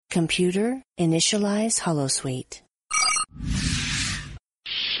Computer, initialize holosuite.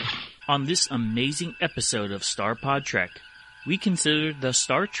 On this amazing episode of StarPod Trek, we consider the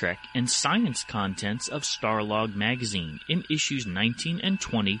Star Trek and science contents of Starlog magazine in issues 19 and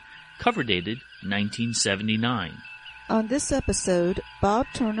 20, cover dated 1979. On this episode, Bob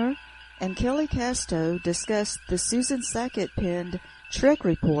Turner and Kelly Casto discuss the Susan Sackett penned Trek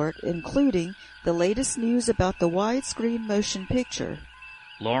Report, including the latest news about the widescreen motion picture.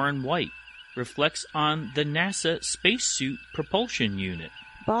 Lauren White reflects on the NASA Spacesuit Propulsion Unit.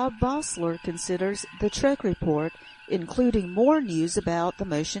 Bob Vossler considers the Trek Report, including more news about the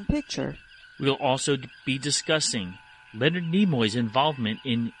motion picture. We'll also be discussing Leonard Nimoy's involvement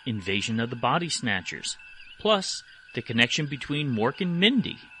in Invasion of the Body Snatchers, plus the connection between Mork and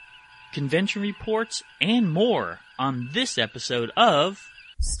Mindy, convention reports, and more on this episode of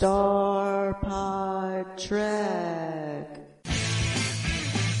StarPod Trek.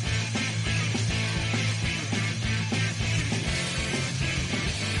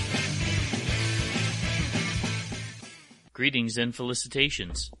 Greetings and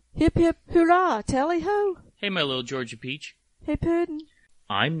felicitations. Hip hip hurrah, tally-ho. Hey, my little Georgia Peach. Hey, Puddin'.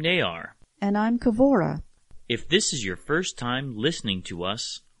 I'm Nayar. And I'm Kavora. If this is your first time listening to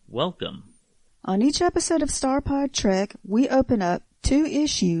us, welcome. On each episode of StarPod Trek, we open up 2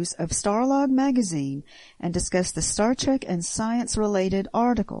 issues of Starlog magazine and discuss the Star Trek and science-related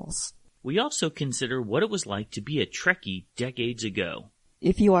articles. We also consider what it was like to be a Trekkie decades ago.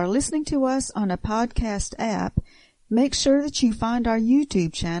 If you are listening to us on a podcast app, make sure that you find our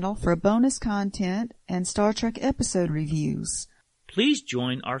YouTube channel for bonus content and Star Trek episode reviews. Please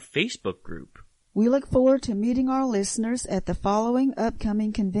join our Facebook group. We look forward to meeting our listeners at the following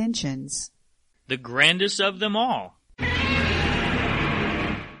upcoming conventions. The grandest of them all.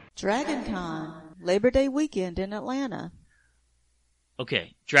 DragonCon, Labor Day weekend in Atlanta.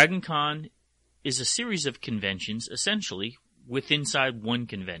 Okay, DragonCon is a series of conventions, essentially, inside one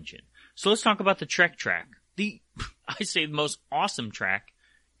convention. So let's talk about the Trek track. The most awesome track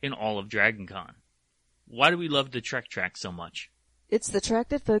in all of DragonCon. Why do we love the Trek track so much? It's the track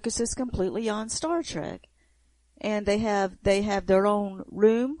that focuses completely on Star Trek. And they have their own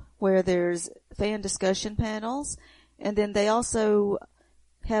room where there's fan discussion panels. And then they also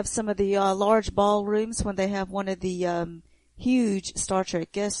have some of the large ballrooms when they have one of the huge Star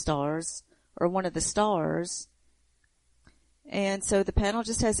Trek guest stars, or one of the stars. And so the panel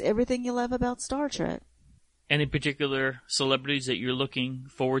just has everything you love about Star Trek. Any particular celebrities that you're looking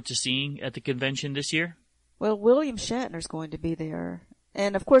forward to seeing at the convention this year? Well, William Shatner's going to be there.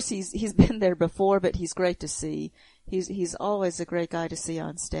 And of course he's been there before, but he's great to see. He's always a great guy to see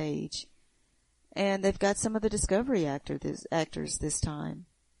on stage. And they've got some of the Discovery actors this time.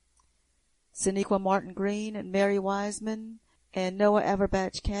 Sonequa Martin Green and Mary Wiseman and Noah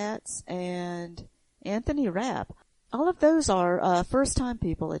Auerbach Katz and Anthony Rapp. All of those are first-time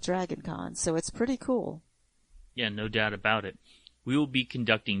people at DragonCon, so it's pretty cool. Yeah, no doubt about it. We will be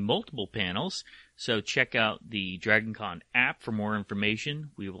conducting multiple panels, so check out the DragonCon app for more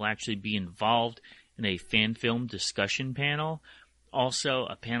information. We will actually be involved in a fan film discussion panel, also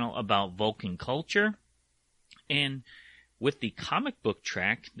a panel about Vulcan culture, and with the comic book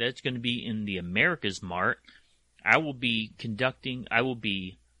track, that's going to be in the America's Mart, I will be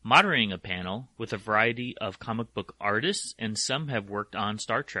moderating a panel with a variety of comic book artists, and some have worked on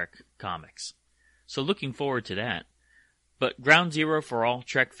Star Trek comics. So looking forward to that. But ground zero for all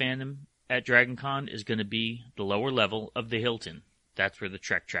Trek fandom at DragonCon is going to be the lower level of the Hilton. That's where the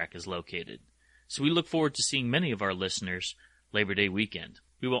Trek track is located. So we look forward to seeing many of our listeners Labor Day weekend.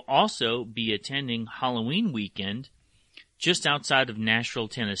 We will also be attending Halloween weekend just outside of Nashville,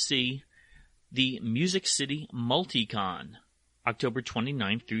 Tennessee, the Music City Multicon, October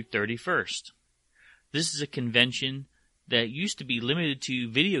 29th through 31st. This is a convention that used to be limited to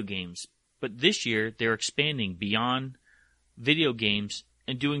video games, but this year they're expanding beyond video games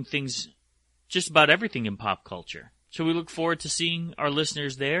and doing things, just about everything in pop culture. So we look forward to seeing our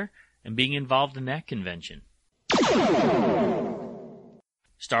listeners there and being involved in that convention.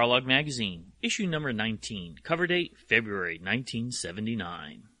 Starlog Magazine, issue number 19, cover date February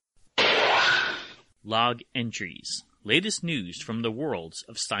 1979. Log entries, latest news from the worlds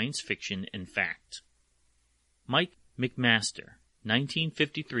of science fiction and fact. Mike McMaster,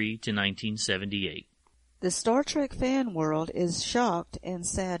 1953 to 1978. The Star Trek fan world is shocked and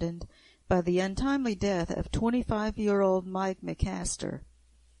saddened by the untimely death of 25-year-old Mike McMaster.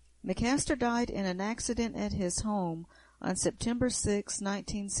 McMaster died in an accident at his home on September 6,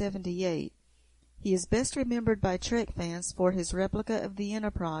 1978. He is best remembered by Trek fans for his replica of the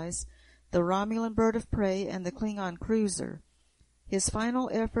Enterprise, the Romulan bird of prey, and the Klingon cruiser. His final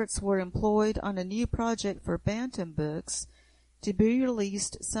efforts were employed on a new project for Bantam Books to be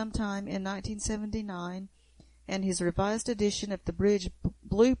released sometime in 1979, and his revised edition of the Bridge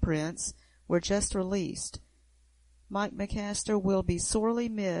blueprints were just released. Mike McMaster will be sorely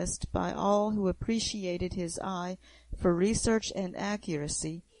missed by all who appreciated his eye for research and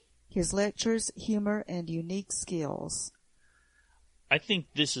accuracy, his lectures, humor, and unique skills. I think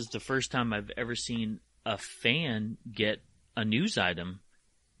this is the first time I've ever seen a fan get a news item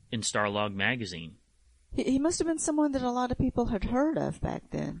in Starlog magazine. He must have been someone that a lot of people had heard of back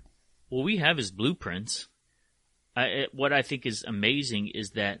then. Well, we have his blueprints. What I think is amazing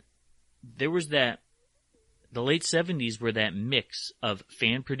is that there was the late 70s were that mix of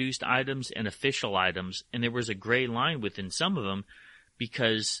fan-produced items and official items, and there was a gray line within some of them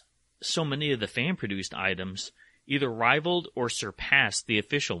because so many of the fan-produced items either rivaled or surpassed the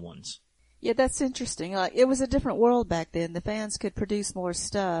official ones. Yeah, that's interesting. It was a different world back then. The fans could produce more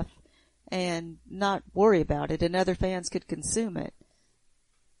stuff and not worry about it, and other fans could consume it.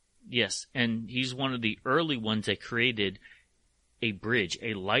 Yes, and he's one of the early ones that created a bridge,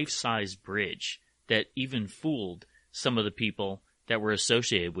 a life-size bridge, that even fooled some of the people that were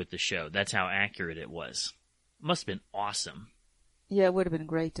associated with the show. That's how accurate it was. Must have been awesome. Yeah, it would have been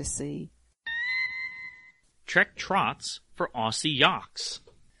great to see. Trek trots for Aussie Yawks.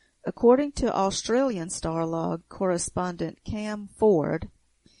 According to Australian Starlog correspondent Cam Ford,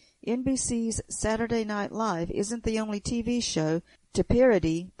 NBC's Saturday Night Live isn't the only TV show to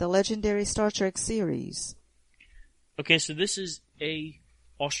parody the legendary Star Trek series. Okay, so this is a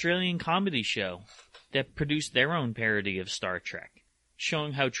Australian comedy show that produced their own parody of Star Trek,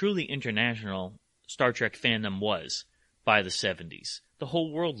 showing how truly international Star Trek fandom was by the 70s. The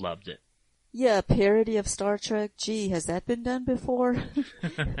whole world loved it. Yeah, a parody of Star Trek. Gee, has that been done before?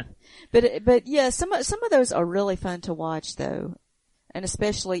 But yeah, some of those are really fun to watch, though, and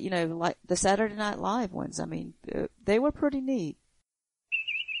especially like the Saturday Night Live ones. I mean, they were pretty neat.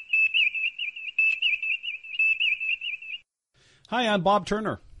 Hi, I'm Bob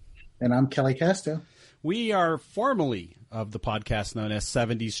Turner. And I'm Kelly Casto. We are formerly of the podcast known as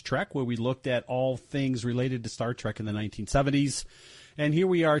 70s Trek, where we looked at all things related to Star Trek in the 1970s. And here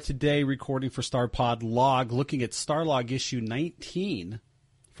we are today recording for StarPod Log, looking at Starlog issue 19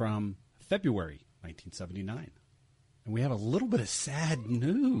 from February 1979. And we have a little bit of sad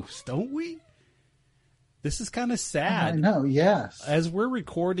news, don't we? This is kind of sad. I know, yes. As we're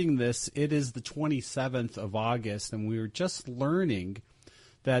recording this, it is the 27th of August, and we were just learning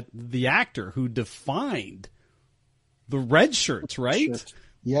that the actor who defined the red shirts, right?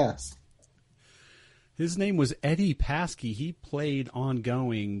 Yes. His name was Eddie Paskey. He played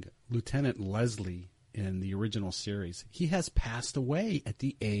ongoing Lieutenant Leslie in the original series. He has passed away at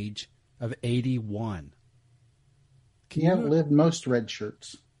the age of 81. He outlived most red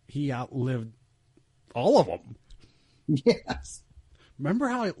shirts. He outlived all of them. Yes.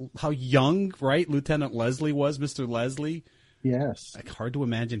 Remember how young, right, Lieutenant Leslie was, Mr. Leslie? Yes. Like, hard to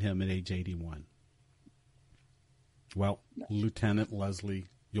imagine him at age 81. Well, Lieutenant Leslie,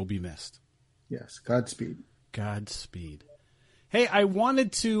 you'll be missed. Yes. Godspeed. Godspeed. Hey, I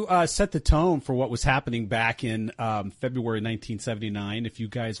wanted to set the tone for what was happening back in February 1979, if you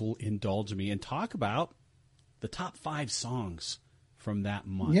guys will indulge me, and talk about the top 5 songs from that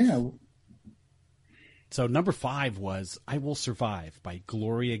month. Yeah. So number 5 was I Will Survive by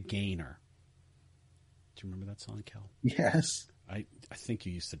Gloria Gaynor. Do you remember that song, Kel? Yes. I think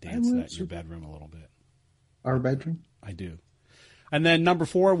you used to dance to that in your bedroom a little bit. Our bedroom? I do. And then number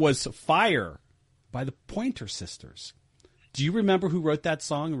 4 was Fire by the Pointer Sisters. Do you remember who wrote that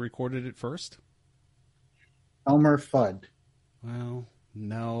song and recorded it first? Elmer Fudd. Well,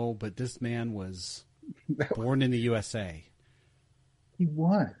 no, but this man was born in the USA. He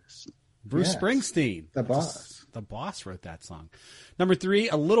was. Bruce Springsteen. The boss. The boss wrote that song. Number 3,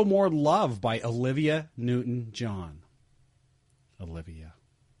 A Little More Love by Olivia Newton-John. Olivia.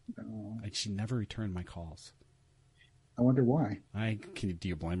 Oh. She never returned my calls. I wonder why. Do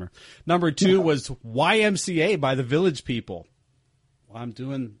you blame her? Number 2 was YMCA by the Village People. Well, I'm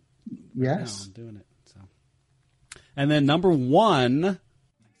doing. Yes. I'm doing it. So. And then number 1,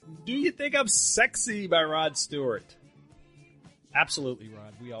 Do You Think I'm Sexy by Rod Stewart. Absolutely,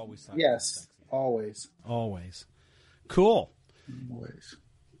 Rod. We always talk about sexy. Always. Always. Cool. Always.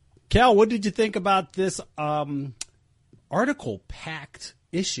 Cal, what did you think about this article-packed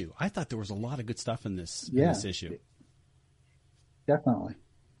issue? I thought there was a lot of good stuff in this issue. Definitely.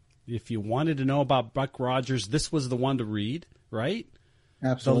 If you wanted to know about Buck Rogers, this was the one to read, right?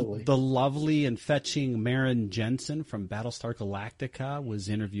 Absolutely. The lovely and fetching Maren Jensen from Battlestar Galactica was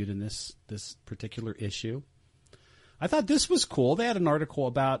interviewed in this particular issue. I thought this was cool. They had an article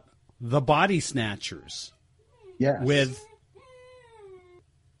about the Body Snatchers. Yes. With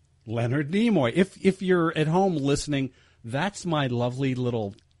Leonard Nimoy. If you're at home listening, that's my lovely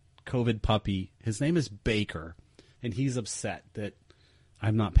little COVID puppy. His name is Baker, and he's upset that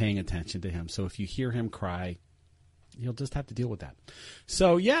I'm not paying attention to him. So if you hear him cry, you'll just have to deal with that.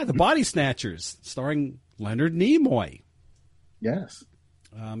 So, yeah, The Body Snatchers, starring Leonard Nimoy. Yes.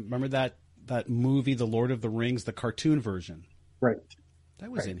 Remember that movie, The Lord of the Rings, the cartoon version? Right.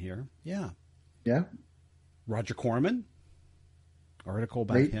 That was in here. Yeah. Yeah. Roger Corman. Article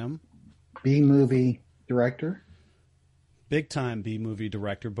about him. B-movie director. Big time B-movie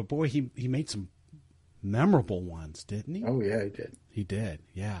director. But, boy, he made some memorable ones, didn't he? Oh, yeah, he did. He did,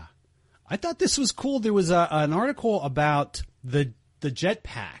 yeah. I thought this was cool. There was an article about the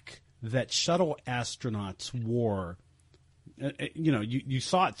jetpack that shuttle astronauts wore. You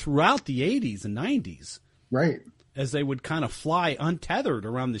saw it throughout the 80s and 90s. Right. As they would kind of fly untethered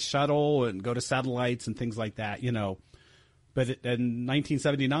around the shuttle and go to satellites and things like that, But in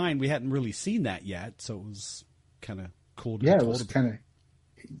 1979, we hadn't really seen that yet, so it was kind of cool to be told. Yeah, it was kind of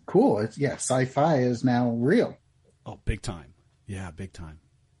cool. Sci-fi is now real. Oh, big time. Yeah, big time.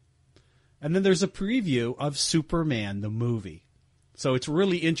 And then there's a preview of Superman, the movie. So it's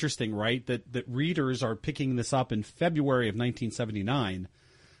really interesting, right, that readers are picking this up in February of 1979.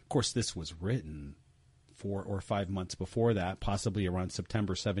 Of course, this was written 4 or 5 months before that, possibly around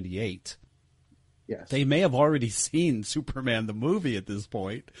September 78. Yes. They may have already seen Superman, the movie at this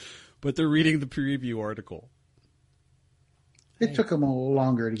point, but they're reading the preview article. It took them a little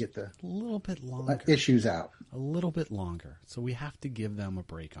longer to get the A little bit longer. issues out. A little bit longer. So we have to give them a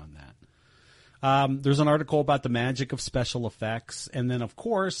break on that. There's an article about the magic of special effects. And then, of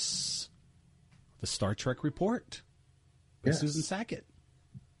course, the Star Trek Report by Susan Sackett.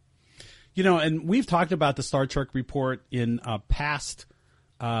 And we've talked about the Star Trek Report in past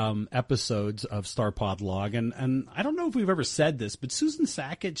episodes of StarPod Log. And I don't know if we've ever said this, but Susan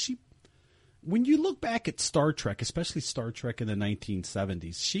Sackett, when you look back at Star Trek, especially Star Trek in the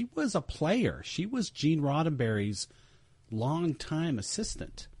 1970s, she was a player. She was Gene Roddenberry's longtime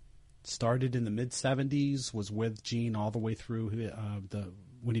assistant. Started in the mid-70s, was with Gene all the way through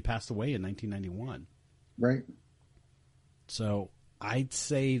when he passed away in 1991. Right. So I'd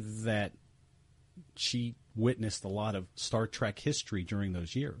say that she witnessed a lot of Star Trek history during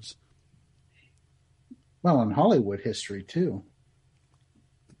those years. Well, in Hollywood history, too.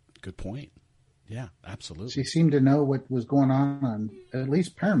 Good point. Yeah, absolutely. She seemed to know what was going on at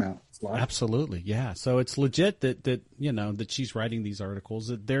least Paramount. Absolutely, yeah. So it's legit that she's writing these articles.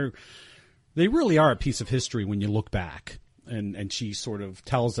 That they really are a piece of history when you look back, and she sort of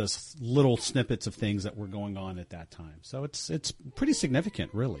tells us little snippets of things that were going on at that time. So it's pretty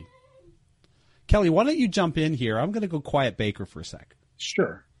significant, really. Kelly, why don't you jump in here? I'm going to go quiet Baker for a sec.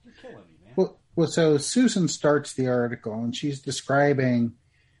 Sure. You're killing me, man. Well, so Susan starts the article, and she's describing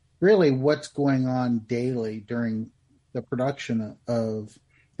really what's going on daily during the production of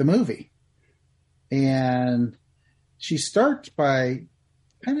the movie. And she starts by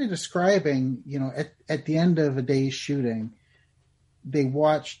kind of describing, at the end of a day's shooting, they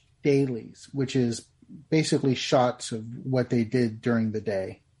watch dailies, which is basically shots of what they did during the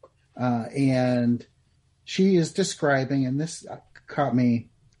day. And she is describing, and this caught my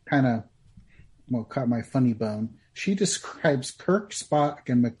funny bone. She describes Kirk, Spock,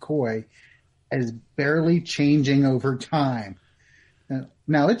 and McCoy as barely changing over time.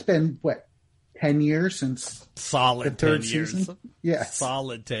 Now it's been, 10 years since solid the third 10 years. season? Yes.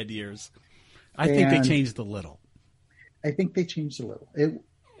 Solid 10 years. I think they changed a little. I think they changed a little.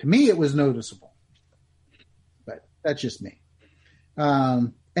 To me, it was noticeable. But that's just me.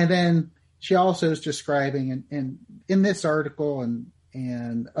 And then she also is describing, and in this article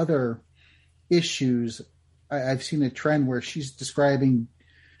and other issues, I've seen a trend where she's describing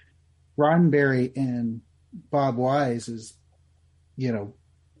Roddenberry and Bob Wise as,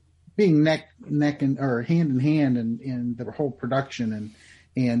 being neck or hand in hand in the whole production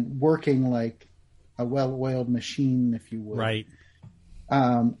and working like a well-oiled machine, if you will. Right.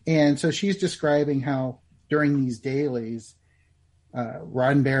 And so she's describing how during these dailies,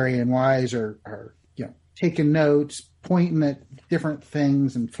 Roddenberry and Wise are taking notes, pointing at different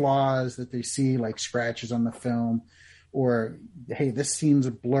things and flaws that they see, like scratches on the film, or, hey, this seems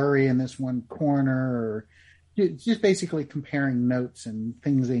blurry in this one corner, or just basically comparing notes and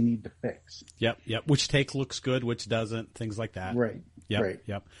things they need to fix. Yep. Which take looks good, which doesn't, things like that. Right.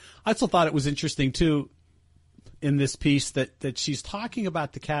 Yep. I also thought it was interesting, too, in this piece that she's talking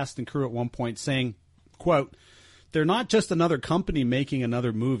about the cast and crew at one point saying, quote, "They're not just another company making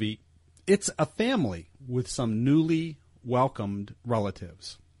another movie. it's a family with some newly welcomed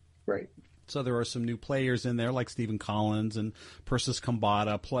relatives. Right. So there are some new players in there like Stephen Collins and Persis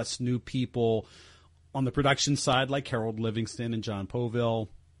Khambatta, plus new people on the production side like Harold Livingston and John Poville.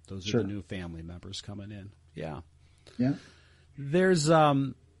 Those are the new family members coming in. Yeah. Yeah. There's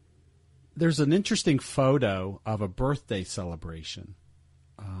an interesting photo of a birthday celebration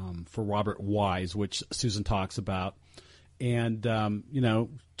for Robert Wise, which Susan talks about. And,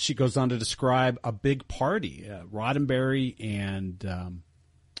 she goes on to describe a big party. Roddenberry and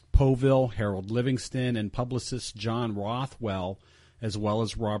Poville, Harold Livingston, and publicist John Rothwell, as well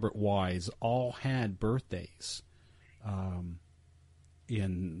as Robert Wise, all had birthdays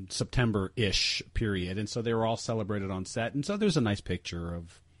in September-ish period. And so they were all celebrated on set. And so there's a nice picture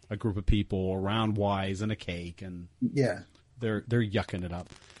of a group of people around Wise and a cake, and they're yucking it up.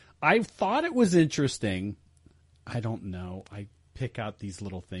 I thought it was interesting. I don't know. I pick out these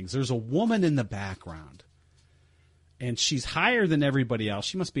little things. There's a woman in the background, and she's higher than everybody else.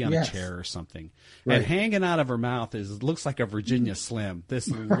 She must be on a chair or something. Right. And hanging out of her mouth looks like a Virginia Slim, this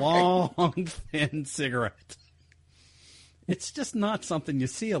long, thin cigarette. It's just not something you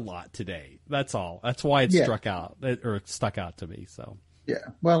see a lot today. That's all. That's why it stuck out to me. So. Yeah.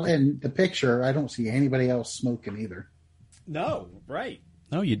 Well, in the picture, I don't see anybody else smoking either. No, right.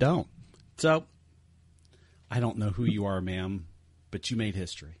 No, you don't. So, I don't know who you are, ma'am, but you made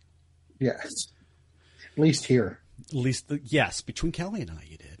history. Yes. At least here. At least, yes, between Kelly and I,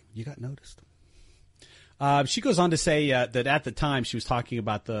 you did. You got noticed. She goes on to say that at the time she was talking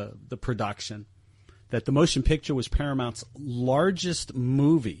about the production, that the motion picture was Paramount's largest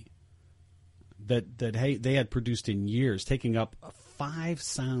movie that they had produced in years, taking up 5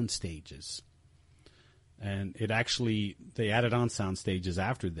 sound stages. And they added on sound stages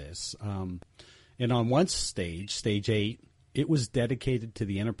after this. And on one stage, stage 8, it was dedicated to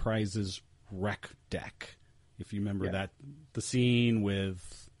the Enterprise's rec deck. If you remember the scene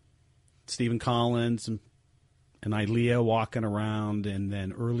with Stephen Collins and Ilea walking around, and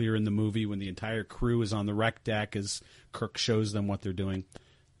then earlier in the movie when the entire crew is on the rec deck as Kirk shows them what they're doing,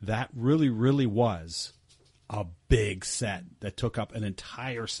 that really, really was a big set that took up an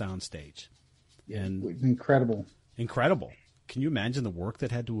entire soundstage. And incredible. Can you imagine the work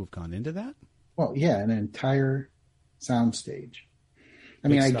that had to have gone into that? Well, yeah, an entire soundstage. I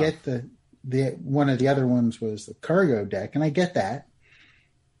mean, I get the one of the other ones was the cargo deck, and I get that.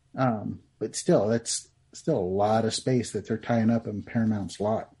 But still, that's still a lot of space that they're tying up in Paramount's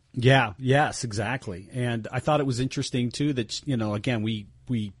lot. Yeah, yes, exactly. And I thought it was interesting too that, again, we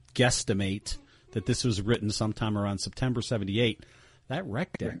guesstimate that this was written sometime around September 78. That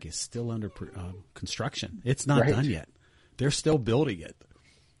rec deck is still under construction. It's not done yet. They're still building it.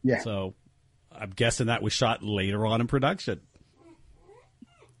 Yeah. So I'm guessing that was shot later on in production.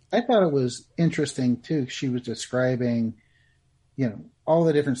 I thought it was interesting too. She was describing, all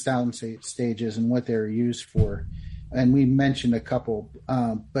the different sound stages and what they're used for. And we mentioned a couple,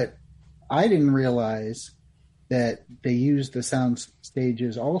 but I didn't realize that they used the sound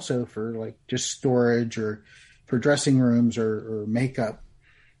stages also for like just storage or for dressing rooms or makeup.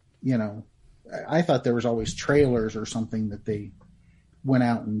 I thought there was always trailers or something that they went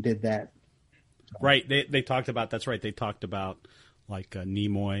out and did that. Right. They talked about, that's right. They talked about like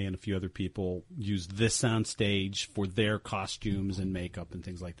Nimoy and a few other people used this sound stage for their costumes and makeup and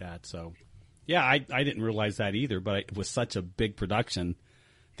things like that. So yeah, I didn't realize that either, but it was such a big production.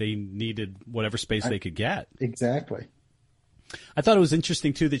 They needed whatever space they could get. Exactly. I thought it was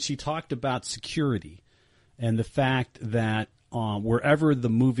interesting too that she talked about security and the fact that wherever the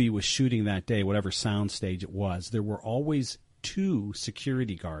movie was shooting that day, whatever sound stage it was, there were always 2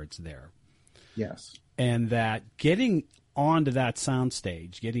 security guards there. Yes. And that getting onto that sound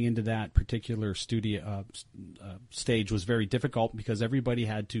stage, getting into that particular studio stage was very difficult because everybody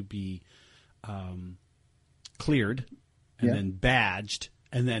had to be cleared and then badged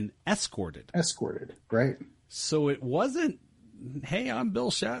and then escorted. Right. So it wasn't, hey, I'm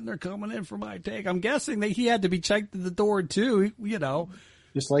Bill Shatner coming in for my take. I'm guessing that he had to be checked at the door too,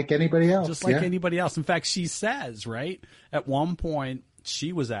 Just like anybody else. Anybody else. In fact, she says, right, at one point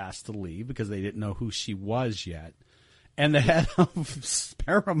she was asked to leave because they didn't know who she was yet. And the head of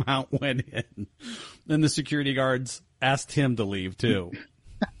Paramount went in. And the security guards asked him to leave too.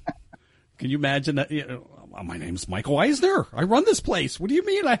 Can you imagine that? My name's Michael Eisner. I run this place. What do you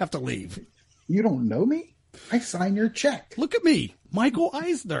mean I have to leave? You don't know me? I sign your check. Look at me, Michael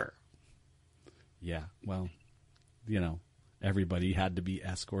Eisner. Yeah, well, everybody had to be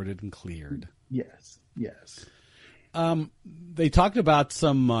escorted and cleared. Yes. They talked about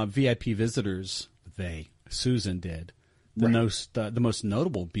some VIP visitors. Susan did. The most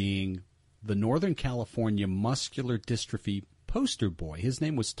notable being the Northern California Muscular Dystrophy poster boy. His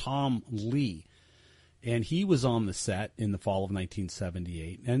name was Tom Lee, and he was on the set in the fall of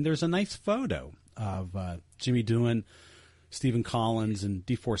 1978. And there's a nice photo of Jimmy Doohan, Stephen Collins, and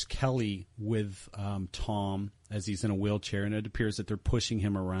DeForest Kelley with Tom as he's in a wheelchair, and it appears that they're pushing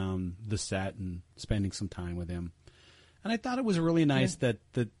him around the set and spending some time with him. And I thought it was really nice that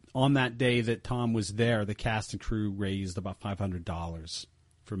on that day that Tom was there, the cast and crew raised about $500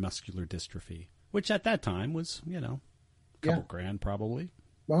 for muscular dystrophy, which at that time was, a couple grand probably.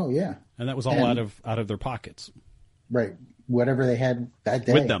 Oh, yeah. And that was all out of their pockets. Right. Whatever they had that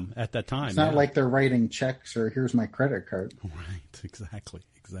day. With them at that time. It's not like they're writing checks or here's my credit card. Right. Exactly.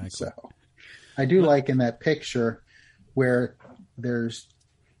 So I do like in that picture where there's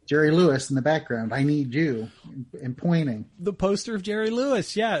Jerry Lewis in the background. I need you, and pointing. The poster of Jerry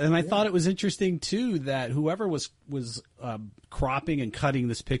Lewis, yeah. And I thought it was interesting, too, that whoever was cropping and cutting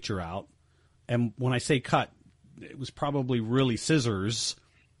this picture out, and when I say cut, it was probably really scissors,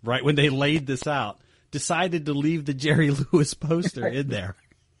 right, when they laid this out, decided to leave the Jerry Lewis poster in there.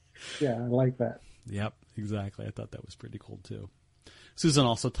 Yeah, I like that. Yep, exactly. I thought that was pretty cool, too. Susan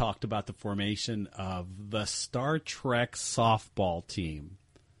also talked about the formation of the Star Trek softball team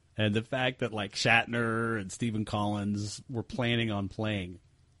and the fact that like Shatner and Stephen Collins were planning on playing.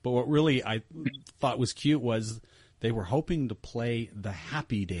 But what really I thought was cute was they were hoping to play the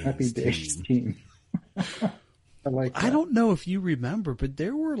Happy Days team. I like that. I don't know if you remember, but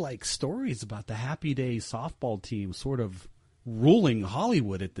there were like stories about the Happy Days softball team sort of ruling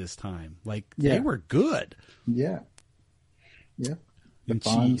Hollywood at this time. Like they were good. Yeah. Yeah. The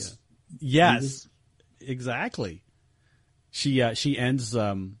Fonz. Yes, exactly. She ends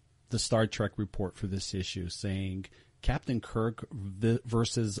the Star Trek report for this issue saying Captain Kirk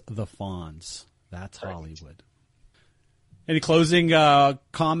versus the Fonz. That's Hollywood. Any closing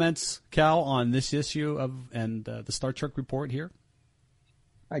comments, Cal, on this issue and the Star Trek report here?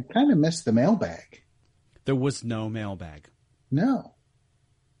 I kind of missed the mailbag. There was no mailbag. No.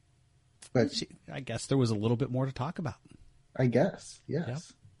 But I guess there was a little bit more to talk about. I guess,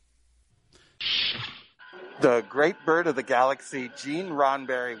 yes. Yep. The great bird of the galaxy, Gene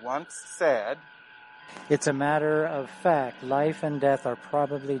Roddenberry, once said, "It's a matter of fact. Life and death are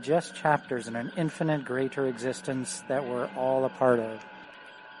probably just chapters in an infinite greater existence that we're all a part of."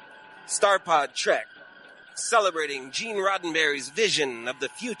 Starpod Trek, celebrating Gene Roddenberry's vision of the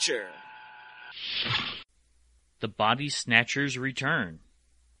future. The Body Snatchers return.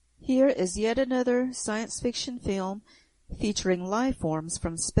 Here is yet another science fiction film featuring life forms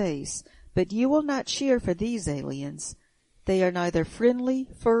from space, but you will not cheer for these aliens. They are neither friendly,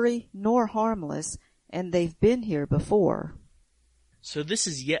 furry, nor harmless, and they've been here before. So this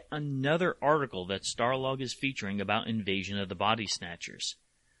is yet another article that Starlog is featuring about Invasion of the Body Snatchers.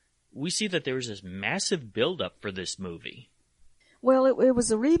 We see that there was this massive build-up for this movie. Well, it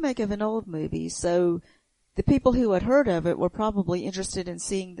was a remake of an old movie, so the people who had heard of it were probably interested in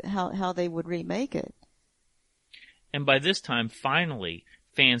seeing how they would remake it. And by this time, finally,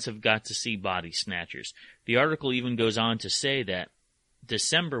 fans have got to see Body Snatchers. The article even goes on to say that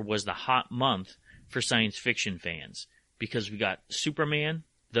December was the hot month for science fiction fans because we got Superman,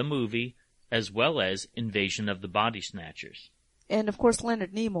 the movie, as well as Invasion of the Body Snatchers. And, of course,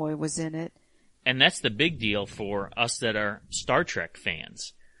 Leonard Nimoy was in it. And that's the big deal for us that are Star Trek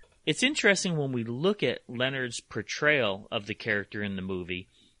fans. It's interesting when we look at Leonard's portrayal of the character in the movie.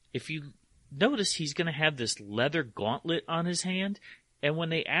 If you notice, he's going to have this leather gauntlet on his hand. And when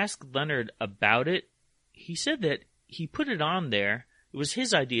they asked Leonard about it, he said that he put it on there. It was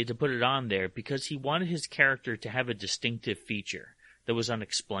his idea to put it on there because he wanted his character to have a distinctive feature that was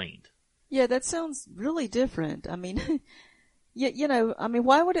unexplained. Yeah, that sounds really different. I mean,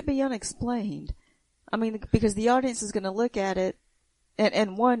 why would it be unexplained? I mean, because the audience is going to look at it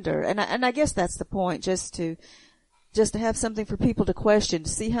and wonder. And I guess that's the point, just to have something for people to question, to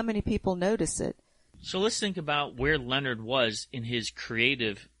see how many people notice it. So let's think about where Leonard was in his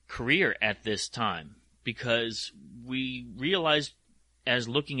creative career at this time, because we realized as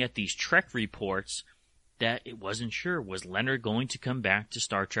looking at these Trek reports that it wasn't sure, was Leonard going to come back to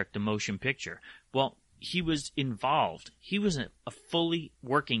Star Trek the Motion Picture? Well, he was involved. He was a fully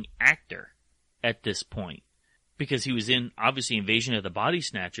working actor at this point because he was in, obviously, Invasion of the Body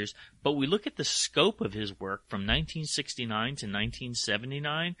Snatchers, but we look at the scope of his work from 1969 to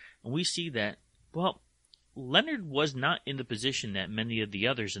 1979, and we see that, well, Leonard was not in the position that many of the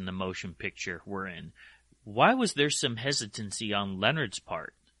others in the motion picture were in. Why was there some hesitancy on Leonard's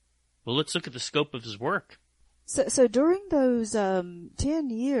part? Well, let's look at the scope of his work. So during those 10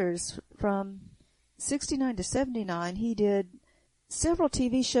 years, from 69 to 79, he did several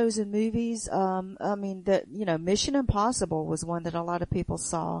TV shows and movies. Mission Impossible was one that a lot of people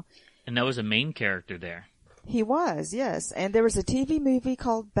saw. And that was a main character there. He was, yes. And there was a TV movie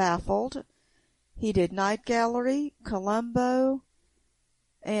called Baffled. He did Night Gallery, Columbo,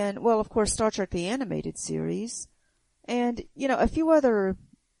 and, well, of course, Star Trek the Animated Series. And, a few other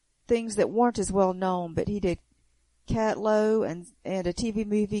things that weren't as well known, but he did Catlow and a TV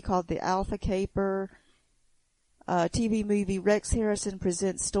movie called The Alpha Caper, TV movie Rex Harrison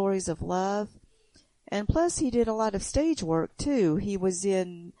Presents Stories of Love. And plus he did a lot of stage work too. He was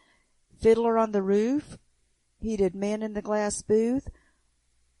in Fiddler on the Roof. He did Man in the Glass Booth,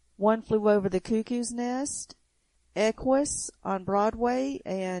 One Flew Over the Cuckoo's Nest, Equus on Broadway,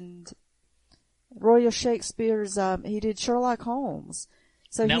 and Royal Shakespeare's, he did Sherlock Holmes.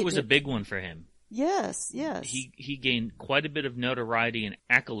 So that was a big one for him. Yes. He gained quite a bit of notoriety and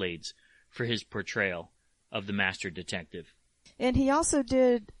accolades for his portrayal of the master detective. And he also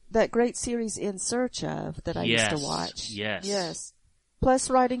did that great series In Search Of that I used to watch. Yes. Plus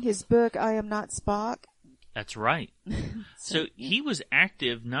writing his book, I Am Not Spock. That's right. So he was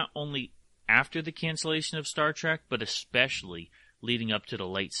active not only after the cancellation of Star Trek, but especially leading up to the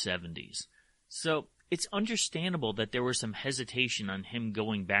late 70s. So it's understandable that there was some hesitation on him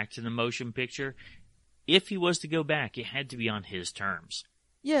going back to the motion picture. If he was to go back, it had to be on his terms.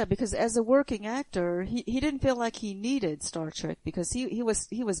 Yeah, because as a working actor, he didn't feel like he needed Star Trek because he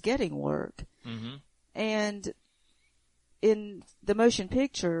was getting work. Mm-hmm. And in the motion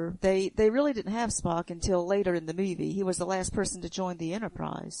picture, they really didn't have Spock until later in the movie. He was the last person to join the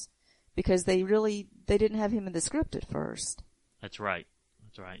Enterprise because they didn't have him in the script at first. That's right,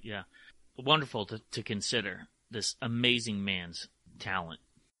 yeah. Wonderful to consider this amazing man's talent.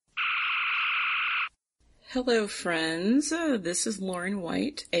 Hello, friends. This is Lauren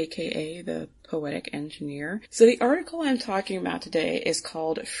White, aka the Poetic Engineer. So the article I'm talking about today is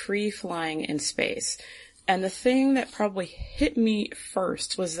called Free Flying in Space. And the thing that probably hit me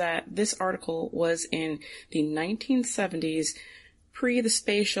first was that this article was in the 1970s, pre the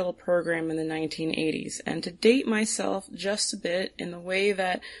space shuttle program in the 1980s. And to date myself just a bit in the way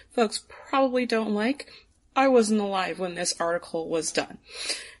that folks probably don't like, I wasn't alive when this article was done.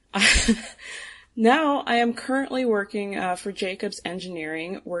 Now, I am currently working for Jacobs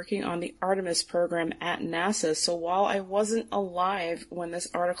Engineering, working on the Artemis program at NASA. So while I wasn't alive when this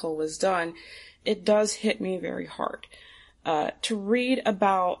article was done, it does hit me very hard. To read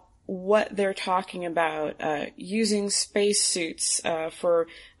about what they're talking about, using spacesuits for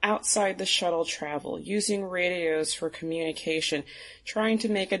outside the shuttle travel, using radios for communication, trying to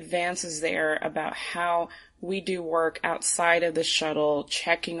make advances there about how we do work outside of the shuttle,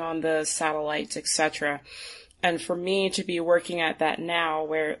 checking on the satellites, etc. And for me to be working at that now,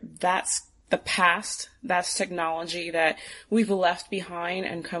 where that's the past, that's technology that we've left behind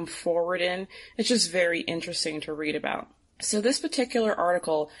and come forward in, it's just very interesting to read about. So this particular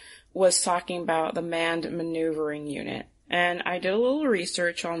article was talking about the Manned Maneuvering Unit, and I did a little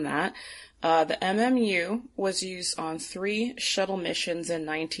research on that. The MMU was used on 3 shuttle missions in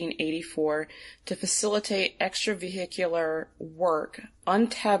 1984 to facilitate extravehicular work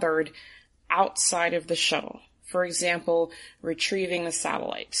untethered outside of the shuttle. For example, retrieving the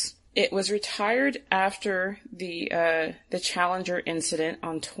satellites. It was retired after the Challenger incident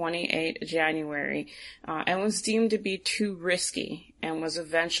on 28 January, and was deemed to be too risky, and was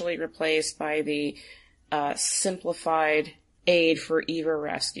eventually replaced by the simplified aid for EVA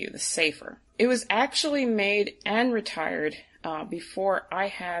rescue, the SAFER. It was actually made and retired before I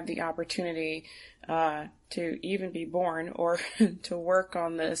had the opportunity to even be born or to work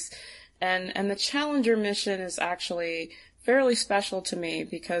on this. And the Challenger mission is actually fairly special to me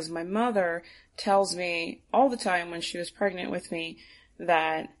because my mother tells me all the time when she was pregnant with me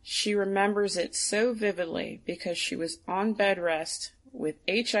that she remembers it so vividly because she was on bed rest with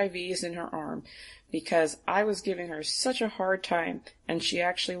HIVs in her arm because I was giving her such a hard time, and she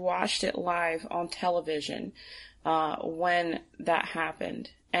actually watched it live on television when that happened.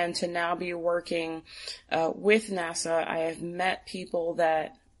 And to now be working with NASA, I have met people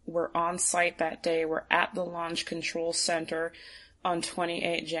that were on site that day, were at the Launch Control Center on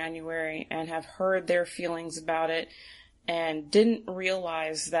 28 January, and have heard their feelings about it, and didn't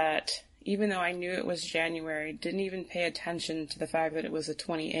realize that, even though I knew it was January, didn't even pay attention to the fact that it was the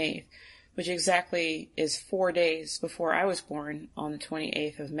 28th. Which exactly is 4 days before I was born on the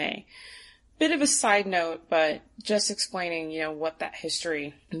 28th of May. Bit of a side note, but just explaining, what that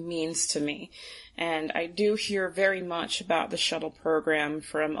history means to me. And I do hear very much about the shuttle program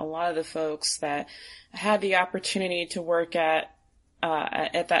from a lot of the folks that had the opportunity to work at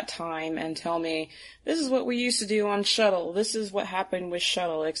at that time and tell me, this is what we used to do on shuttle, this is what happened with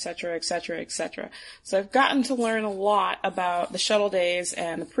shuttle, etc., etc., etc. So I've gotten to learn a lot about the shuttle days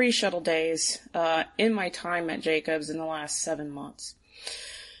and the pre-shuttle days in my time at Jacobs in the last 7 months.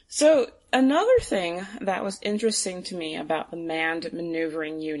 So another thing that was interesting to me about the manned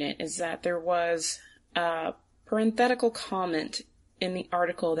maneuvering unit is that there was a parenthetical comment in the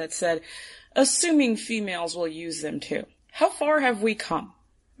article that said, assuming females will use them too. How far have we come,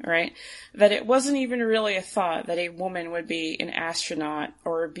 right? That it wasn't even really a thought that a woman would be an astronaut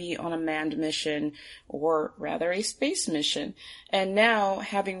or be on a manned mission, or rather a space mission. And now,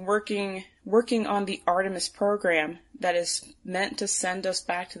 having working on the Artemis program that is meant to send us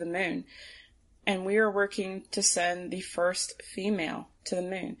back to the moon, and we are working to send the first female to the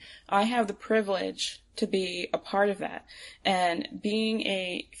moon. I have the privilege to be a part of that. And being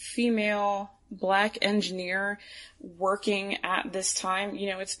a female Black engineer working at this time,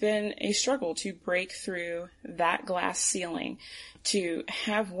 it's been a struggle to break through that glass ceiling, to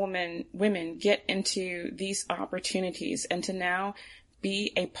have women get into these opportunities, and to now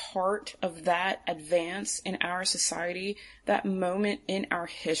be a part of that advance in our society, that moment in our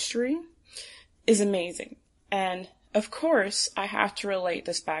history, is amazing. And of course, I have to relate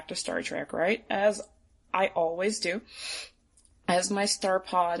this back to Star Trek, right? As I always do. As my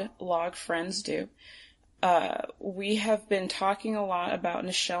StarPod log friends do. We have been talking a lot about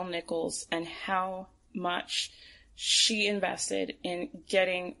Nichelle Nichols and how much she invested in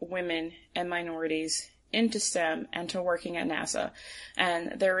getting women and minorities into STEM and to working at NASA.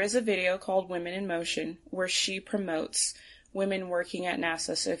 And there is a video called Women in Motion where she promotes women working at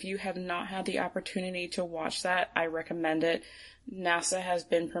NASA. So if you have not had the opportunity to watch that, I recommend it. NASA has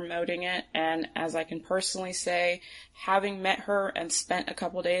been promoting it, and as I can personally say, having met her and spent a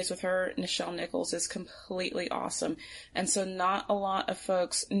couple days with her, Nichelle Nichols is completely awesome. And so not a lot of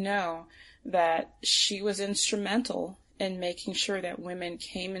folks know that she was instrumental in making sure that women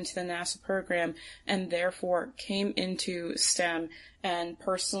came into the NASA program and therefore came into STEM and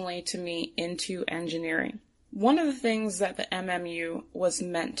personally to me into engineering. One of the things that the MMU was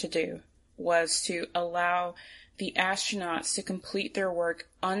meant to do was to allow the astronauts to complete their work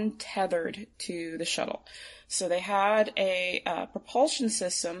untethered to the shuttle. So they had a propulsion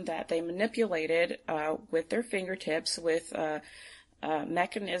system that they manipulated with their fingertips with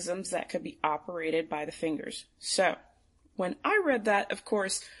mechanisms that could be operated by the fingers. So when I read that, of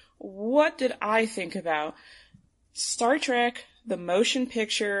course, what did I think about? Star Trek, the motion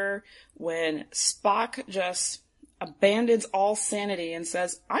picture, when Spock just abandons all sanity and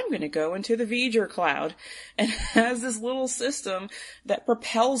says, I'm going to go into the V'ger cloud, and has this little system that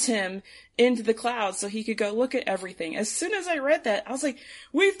propels him into the cloud so he could go look at everything. As soon as I read that, I was like,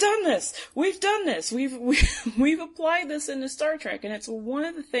 we've done this. We've applied this into Star Trek. And it's one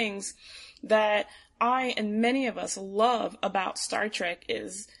of the things that I and many of us love about Star Trek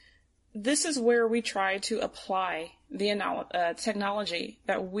is this is where we try to apply the technology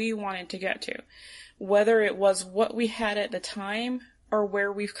that we wanted to get to. Whether it was what we had at the time or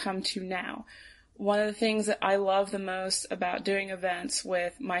where we've come to now. One of the things that I love the most about doing events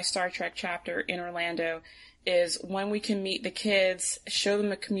with my Star Trek chapter in Orlando is when we can meet the kids, show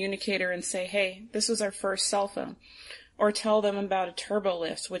them a communicator and say, hey, this was our first cell phone. Or tell them about a turbo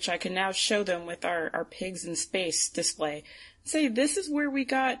lift, which I can now show them with our Pigs in Space display. Say, this is where we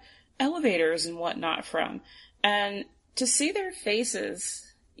got elevators and whatnot from. And to see their faces,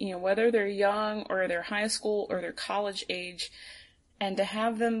 whether they're young or they're high school or they're college age, and to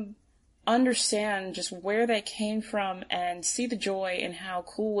have them understand just where they came from and see the joy and how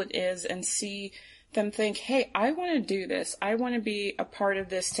cool it is and see them think, hey, I want to do this. I want to be a part of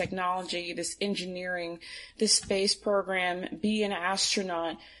this technology, this engineering, this space program, be an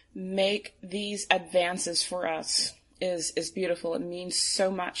astronaut, make these advances for us is beautiful. It means so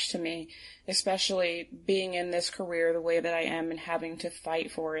much to me, especially being in this career the way that I am and having to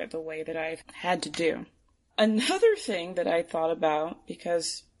fight for it the way that I've had to do. Another thing that I thought about,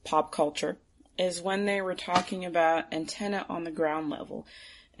 because pop culture, is when they were talking about antenna on the ground level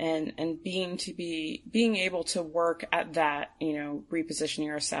and being able to work at that, repositioning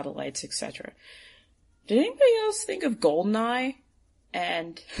our satellites, etc. Did anybody else think of GoldenEye?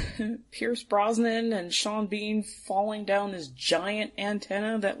 And Pierce Brosnan and Sean Bean falling down this giant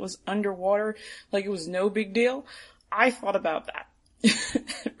antenna that was underwater like it was no big deal? I thought about that.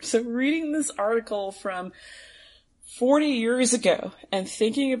 So reading this article from 40 years ago and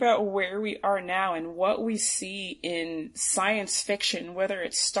thinking about where we are now and what we see in science fiction, whether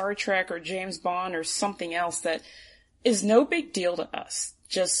it's Star Trek or James Bond or something else that is no big deal to us.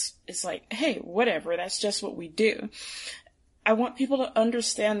 Just, it's like, hey, whatever, that's just what we do. I want people to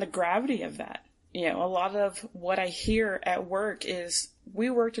understand the gravity of that. You know, a lot of what I hear at work is we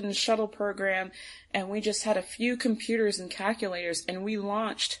worked in the shuttle program and we just had a few computers and calculators and we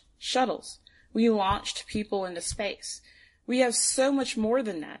launched shuttles. We launched people into space. We have so much more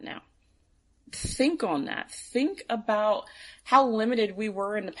than that now. Think on that. Think about how limited we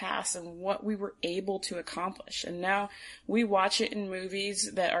were in the past and what we were able to accomplish. And now we watch it in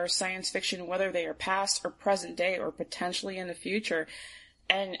movies that are science fiction, whether they are past or present day or potentially in the future.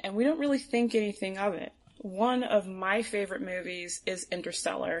 And we don't really think anything of it. One of my favorite movies is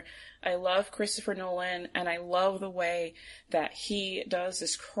Interstellar. I love Christopher Nolan, and I love the way that he does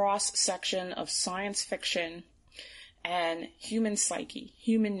this cross-section of science fiction and human psyche,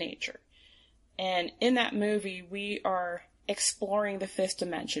 human nature. And in that movie, we are exploring the fifth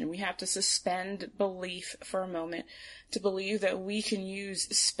dimension. We have to suspend belief for a moment to believe that we can use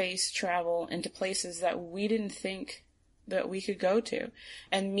space travel into places that we didn't think that we could go to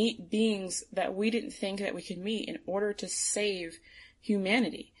and meet beings that we didn't think that we could meet in order to save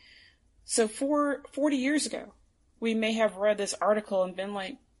humanity. So 40 years ago, we may have read this article and been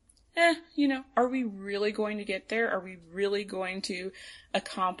like, are we really going to get there? Are we really going to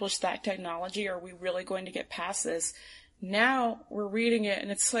accomplish that technology? Are we really going to get past this? Now we're reading it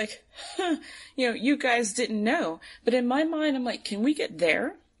and it's like, you guys didn't know. But in my mind, I'm like, can we get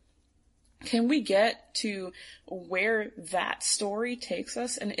there? Can we get to where that story takes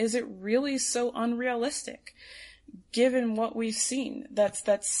us? And is it really so unrealistic? Given what we've seen, that's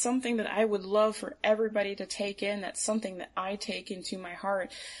something that I would love for everybody to take in. That's something that I take into my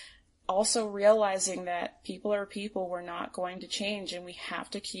heart. Also realizing that people are people, we're not going to change, and we have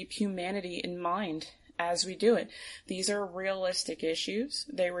to keep humanity in mind as we do it. These are realistic issues.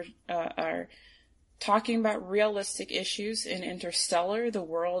 They are talking about realistic issues in Interstellar, the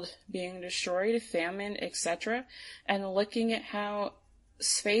world being destroyed, famine, etc., and looking at how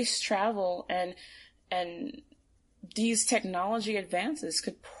space travel and these technology advances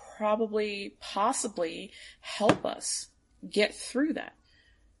could possibly help us get through that.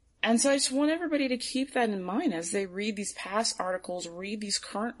 And so I just want everybody to keep that in mind as they read these past articles, read these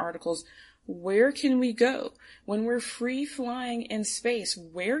current articles. Where can we go? When we're free flying in space,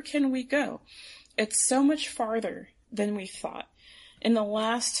 where can we go? It's so much farther than we thought. In the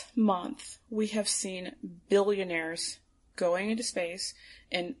last month, we have seen billionaires going into space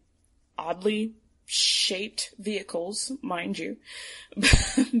in oddly shaped vehicles, mind you,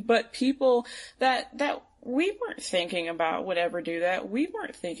 but people that we weren't thinking about would ever do that. We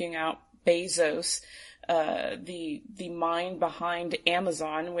weren't thinking out Bezos, the mind behind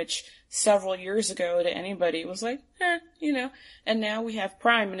Amazon, which several years ago to anybody was like, and now we have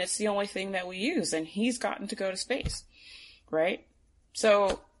Prime and it's the only thing that we use, and he's gotten to go to space, right?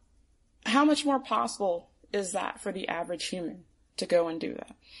 So how much more possible is that for the average human to go and do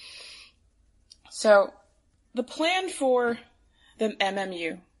that? So the plan for the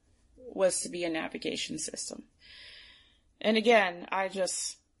MMU was to be a navigation system. And again, I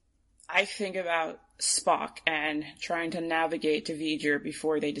think about Spock and trying to navigate to V'ger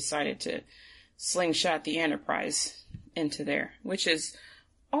before they decided to slingshot the Enterprise into there, which is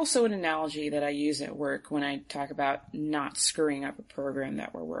also an analogy that I use at work when I talk about not screwing up a program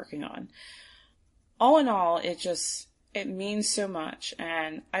that we're working on. All in all, it means so much,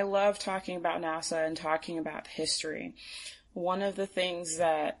 and I love talking about NASA and talking about history. One of the things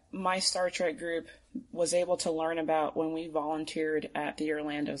that my Star Trek group was able to learn about when we volunteered at the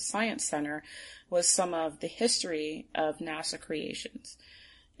Orlando Science Center was some of the history of NASA creations.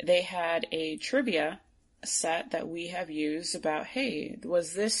 They had a trivia set that we have used about, hey,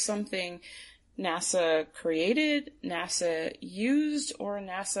 was this something NASA created, NASA used, or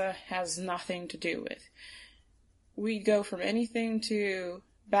NASA has nothing to do with? We go from anything to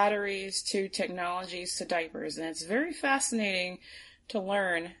batteries to technologies to diapers, and it's very fascinating to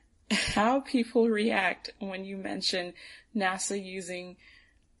learn how people react when you mention NASA using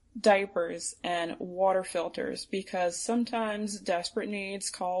diapers and water filters, because sometimes desperate needs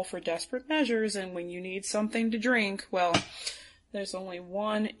call for desperate measures, and when you need something to drink, well, there's only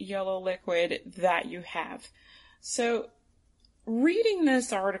one yellow liquid that you have. So reading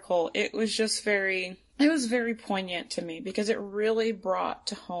this article, it was very poignant to me, because it really brought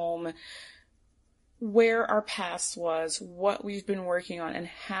to home where our past was, what we've been working on, and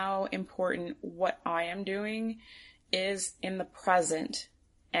how important what I am doing is in the present,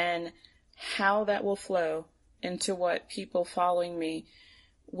 and how that will flow into what people following me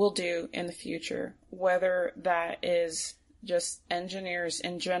will do in the future, whether that is just engineers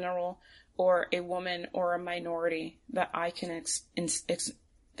in general, or a woman or a minority that I can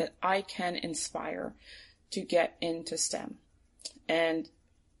inspire to get into STEM. And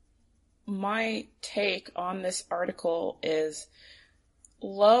my take on this article is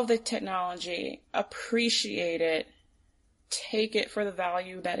love the technology, appreciate it, take it for the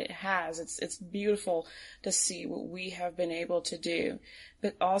value that it has. It's beautiful to see what we have been able to do,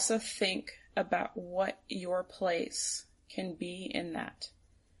 but also think about what your place can be in that.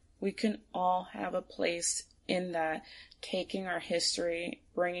 We can all have a place in that, taking our history,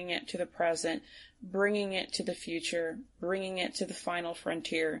 bringing it to the present, bringing it to the future, bringing it to the final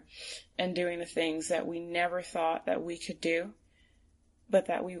frontier, and doing the things that we never thought that we could do, but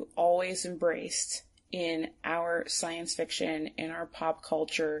that we always embraced in our science fiction, in our pop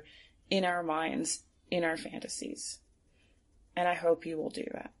culture, in our minds, in our fantasies. And I hope you will do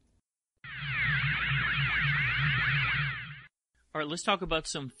that. All right, let's talk about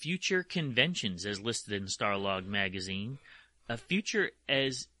some future conventions as listed in Starlog magazine. A future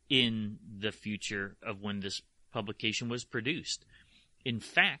as in the future of when this publication was produced. In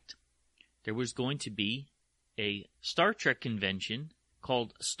fact, there was going to be a Star Trek convention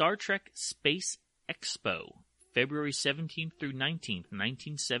called Star Trek Space Expo, February 17th through 19th,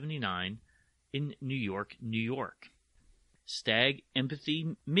 1979, in New York, New York. Stag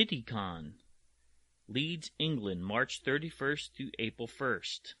Empathy MidiCon, Leeds, England, March 31st to April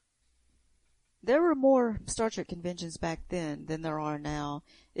 1st. There were more Star Trek conventions back then than there are now.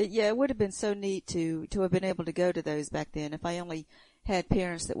 It would have been so neat to have been able to go to those back then if I only had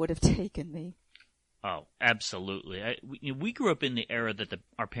parents that would have taken me. Oh, absolutely. We grew up in the era that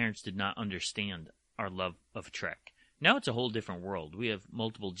our parents did not understand our love of Trek. Now it's a whole different world. We have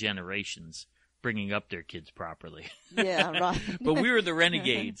multiple generations bringing up their kids properly. Yeah, right. But we were the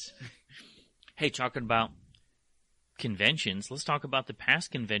renegades. Hey, talking about conventions, let's talk about the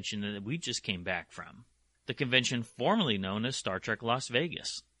past convention that we just came back from. The convention formerly known as Star Trek Las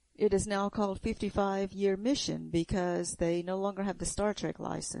Vegas. It is now called 55-Year Mission because they no longer have the Star Trek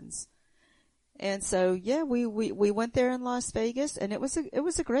license. And so, yeah, we went there in Las Vegas, and it was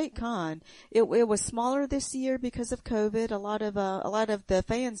a great con. It was smaller this year because of COVID. A lot of the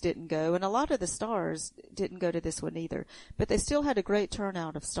fans didn't go, and a lot of the stars didn't go to this one either. But they still had a great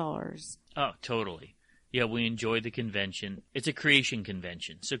turnout of stars. Oh, totally. Yeah, we enjoyed the convention. It's a creation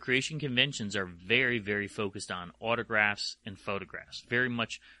convention. So creation conventions are very, very focused on autographs and photographs, very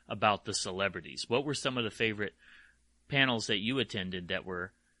much about the celebrities. What were some of the favorite panels that you attended that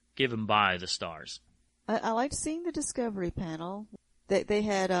were given by the stars? I liked seeing the Discovery panel. They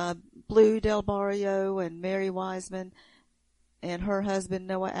had Blue Del Barrio and Mary Wiseman and her husband,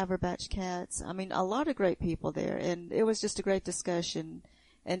 Noah Averbach Katz. I mean, a lot of great people there, and it was just a great discussion.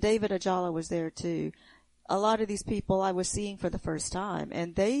 And David Ajala was there, too. A lot of these people I was seeing for the first time,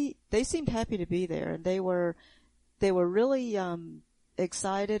 and they seemed happy to be there, and they were really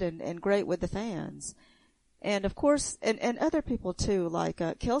excited and great with the fans. And of course, and other people too, like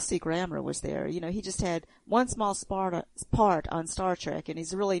Kelsey Grammer was there. You know, he just had one small part on Star Trek, and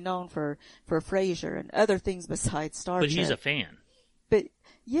he's really known for Frasier and other things besides Star Trek. But he's a fan. But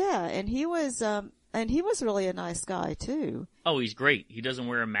yeah, and he was really a nice guy too. Oh, he's great. He doesn't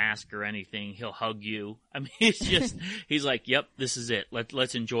wear a mask or anything. He'll hug you. I mean, he's like, yep, this is it.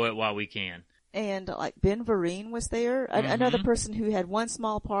 Let's enjoy it while we can. And like Ben Vereen was there, another person who had one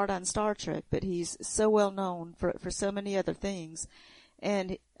small part on Star Trek, but he's so well known for so many other things.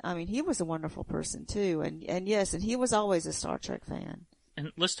 And I mean, he was a wonderful person too. And yes, and he was always a Star Trek fan.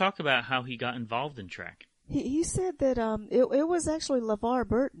 And let's talk about how he got involved in Trek. He said that it was actually LeVar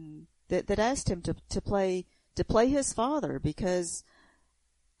Burton that asked him to play his father, because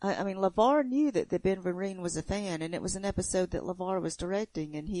I mean, LeVar knew that Ben Vereen was a fan, and it was an episode that LeVar was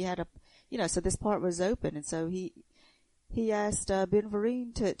directing, and he had so this part was open, and so he asked Ben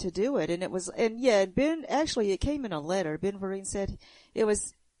Vereen to do it, and Ben, actually, it came in a letter. Ben Vereen said it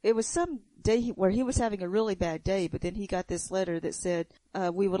was some day where he was having a really bad day, but then he got this letter that said,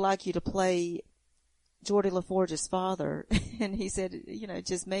 we would like you to play Geordi LaForge's father, and he said, it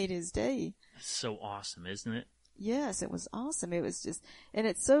just made his day. That's so awesome, isn't it? Yes, it was awesome. It was just, and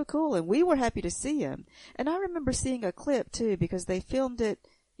it's so cool, and we were happy to see him. And I remember seeing a clip too, because they filmed it,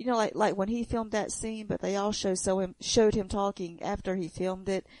 like when he filmed that scene, but they also showed him talking after he filmed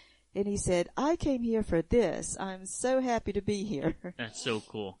it, and he said, "I came here for this. I'm so happy to be here." That's so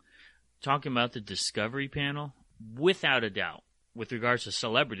cool. Talking about the Discovery panel, without a doubt, with regards to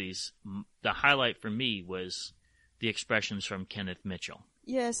celebrities, the highlight for me was the expressions from Kenneth Mitchell.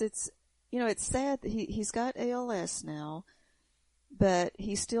 Yes, it's sad that he's got ALS now, but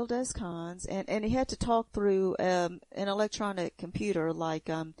he still does cons, and he had to talk through an electronic computer like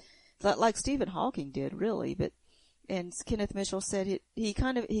Stephen Hawking did, really. And Kenneth Mitchell said he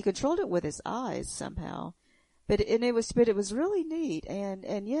controlled it with his eyes somehow, But it was really neat,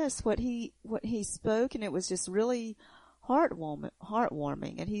 and yes, what he spoke, and it was just really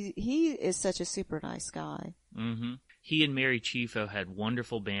heartwarming, and he is such a super nice guy. Mm-hmm. He and Mary Chieffo had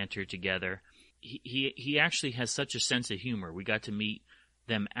wonderful banter together. He actually has such a sense of humor. We got to meet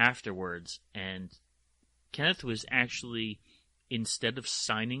them afterwards, and Kenneth was actually, instead of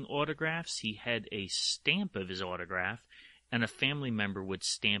signing autographs, he had a stamp of his autograph, and a family member would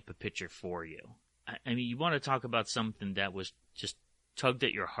stamp a picture for you. I mean, you want to talk about something that was just tugged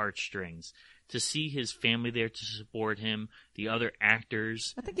at your heartstrings. To see his family there to support him, the other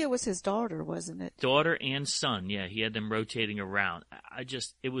actors. I think it was his daughter, wasn't it? Daughter and son, yeah. He had them rotating around.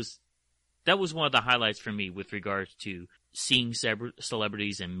 That was one of the highlights for me with regards to seeing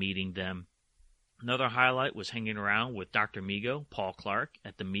celebrities and meeting them. Another highlight was hanging around with Dr. Mego, Paul Clark,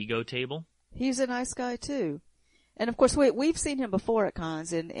 at the Mego table. He's a nice guy, too. And, of course, we've seen him before at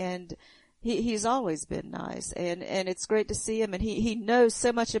cons, and he's always been nice. And it's great to see him, and he knows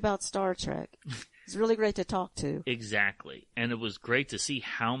so much about Star Trek. It's really great to talk to. Exactly. And it was great to see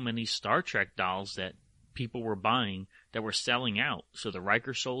how many Star Trek dolls that people were buying that were selling out. So the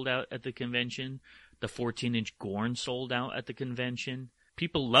Riker sold out at the convention. The 14-inch Gorn sold out at the convention.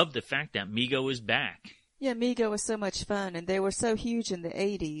 People loved the fact that Mego is back. Yeah, Mego was so much fun, and they were so huge in the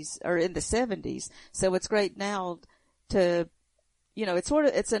 80s, or in the 70s. So it's great now to,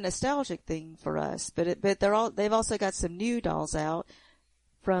 it's a nostalgic thing for us. But they've also got some new dolls out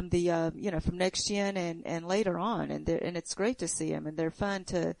from the, from Next Gen and later on. And it's great to see them, and they're fun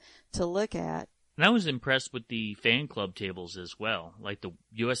to look at. And I was impressed with the fan club tables as well, like the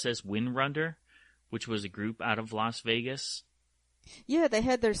USS Windrunner, which was a group out of Las Vegas. Yeah, they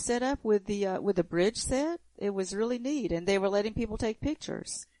had their setup with the bridge set. It was really neat, and they were letting people take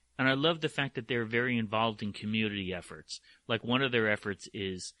pictures. And I love the fact that they're very involved in community efforts. Like one of their efforts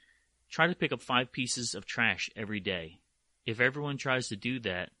is try to pick up 5 pieces of trash every day. If everyone tries to do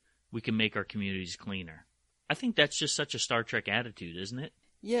that, we can make our communities cleaner. I think that's just such a Star Trek attitude, isn't it?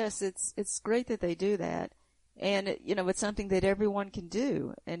 Yes, it's great that they do that. And, it's something that everyone can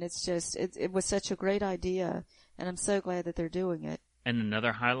do. And it's just, it was such a great idea. And I'm so glad that they're doing it. And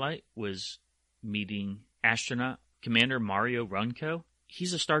another highlight was meeting astronaut Commander Mario Runco.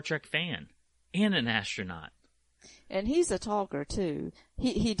 He's a Star Trek fan and an astronaut. And he's a talker, too.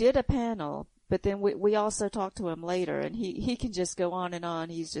 He did a panel, but then we also talked to him later, and he can just go on and on.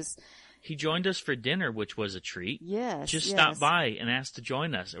 He joined us for dinner, which was a treat. Yes. Just stopped by and asked to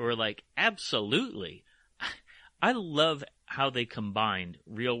join us. And we're like, absolutely. I love how they combined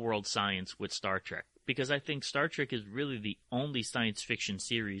real-world science with Star Trek, because I think Star Trek is really the only science fiction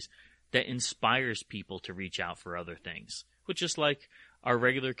series that inspires people to reach out for other things, which is like our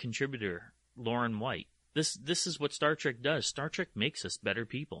regular contributor, Lauren White. This is what Star Trek does. Star Trek makes us better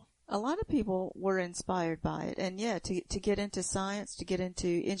people. A lot of people were inspired by it, and to get into science, to get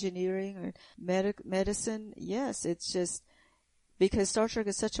into engineering or medicine, yes, it's just because Star Trek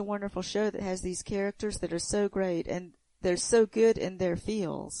is such a wonderful show that has these characters that are so great, and they're so good in their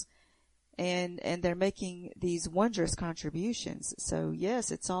fields, and they're making these wondrous contributions. So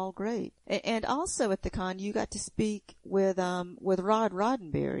yes, it's all great. And also at the con, you got to speak with Rod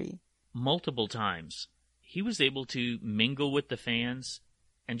Roddenberry multiple times. He was able to mingle with the fans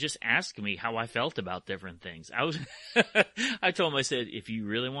and just ask me how I felt about different things. I told him, I said, if you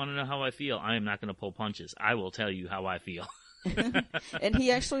really want to know how I feel, I am not going to pull punches. I will tell you how I feel. And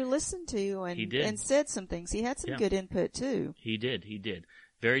he actually listened to you and said some things. He had some good input too. He did.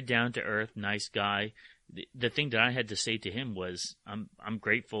 Very down to earth, nice guy. The thing that I had to say to him was, I'm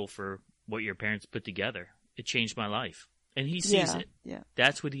grateful for what your parents put together. It changed my life. And he sees it. Yeah.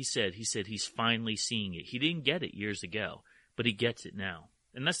 That's what he said. He said he's finally seeing it. He didn't get it years ago, but he gets it now.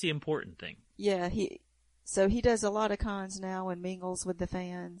 And that's the important thing. Yeah, so he does a lot of cons now and mingles with the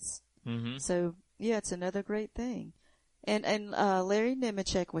fans. Mm-hmm. So yeah, it's another great thing. And Larry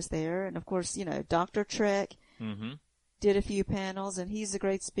Nemechek was there, and of course, Dr. Trek did a few panels, and he's a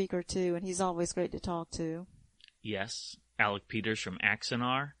great speaker too, and he's always great to talk to. Yes, Alec Peters from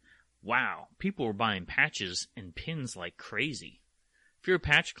Axanar. Wow, people were buying patches and pins like crazy. If you're a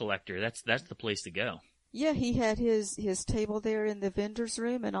patch collector, that's the place to go. Yeah, he had his table there in the vendor's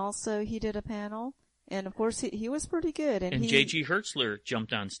room, and also he did a panel. And of course, he was pretty good. And J.G. Hertzler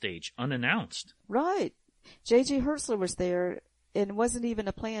jumped on stage unannounced. Right. J.G. Hertzler was there and wasn't even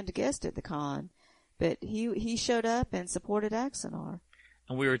a planned guest at the con, but he showed up and supported Axanar.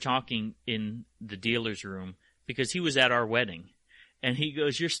 And we were talking in the dealer's room because he was at our wedding. And he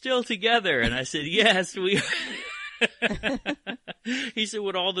goes, "You're still together." And I said, "Yes, we He said,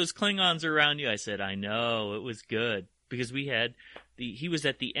 "With all those Klingons around you." I said, "I know, it was good." Because we had he was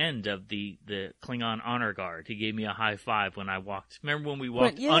at the end of the Klingon honor guard. He gave me a high five when I walked. Remember when we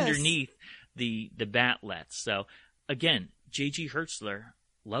walked underneath the batlets? So again, J.G. Hertzler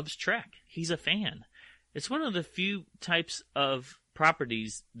loves Trek. He's a fan. It's one of the few types of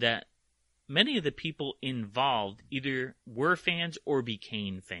properties that many of the people involved either were fans or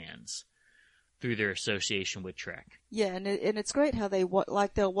became fans through their association with Trek. Yeah, and it's great how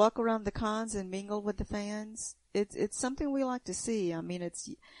they'll walk around the cons and mingle with the fans. It's something we like to see. I mean, it's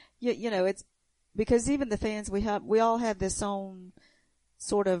because even the fans we all have this own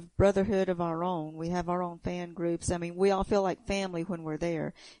sort of brotherhood of our own. We have our own fan groups. I mean, we all feel like family when we're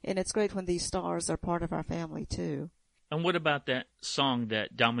there, and it's great when these stars are part of our family too. And what about that song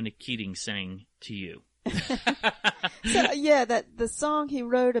that Dominic Keating sang to you? So, yeah, the song he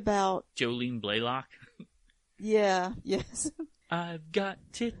wrote about Jolene Blaylock. Yeah, yes. I've got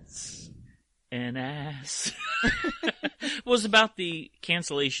tits and ass. Was about the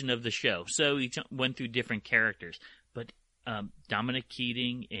cancellation of the show. So he went through different characters, but Dominic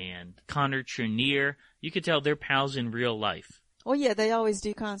Keating and Connor Trinneer, you could tell they're pals in real life. Oh yeah, they always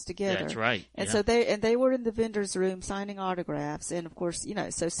do cons together. That's right. And so they were in the vendor's room signing autographs, and of course,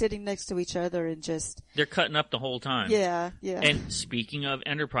 so sitting next to each other and just they're cutting up the whole time. Yeah. And speaking of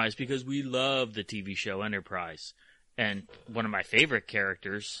Enterprise, because we love the TV show Enterprise, and one of my favorite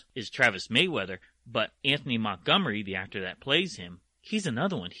characters is Travis Mayweather, but Anthony Montgomery, the actor that plays him, he's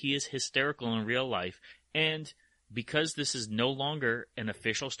another one. He is hysterical in real life, and because this is no longer an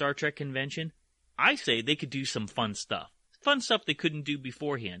official Star Trek convention, I say they could do some fun stuff. Fun stuff they couldn't do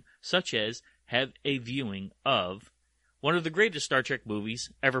beforehand, such as have a viewing of one of the greatest Star Trek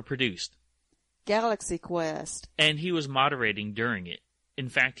movies ever produced, Galaxy Quest. And he was moderating during it. In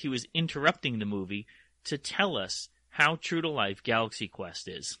fact, he was interrupting the movie to tell us how true to life Galaxy Quest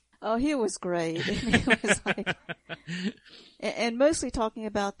is. Oh, he was great. He was like, and mostly talking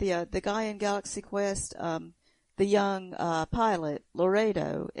about the guy in Galaxy Quest, the young pilot,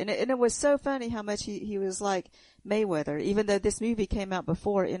 Laredo. And it was so funny how much he was like Mayweather, even though this movie came out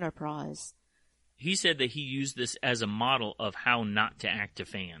before Enterprise. He said that he used this as a model of how not to act to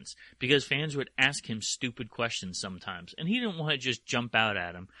fans, because fans would ask him stupid questions sometimes, and he didn't want to just jump out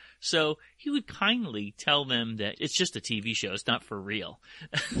at them. So he would kindly tell them that it's just a TV show, it's not for real.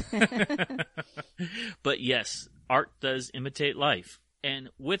 But yes, art does imitate life. And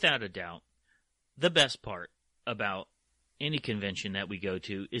without a doubt, the best part about any convention that we go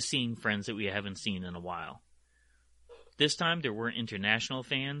to is seeing friends that we haven't seen in a while. This time there weren't international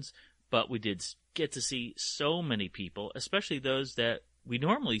fans, but we did get to see so many people, especially those that we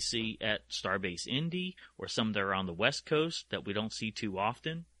normally see at Starbase Indy or some that are on the West Coast that we don't see too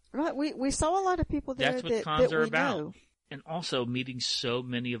often. Right, we saw a lot of people there. That's what cons are about. Know. And also meeting so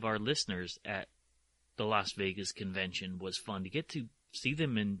many of our listeners at the Las Vegas convention was fun to get to see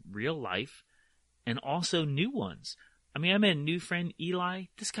them in real life, and also new ones. I mean, I met a new friend, Eli.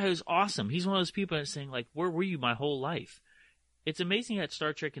 This guy was awesome. He's one of those people that's saying, like, where were you my whole life? It's amazing at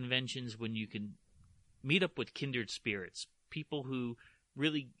Star Trek conventions when you can meet up with kindred spirits, people who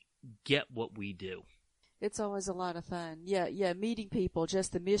really get what we do. It's always a lot of fun. Yeah, meeting people,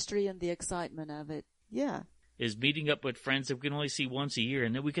 just the mystery and the excitement of it. Yeah. Is meeting up with friends that we can only see once a year,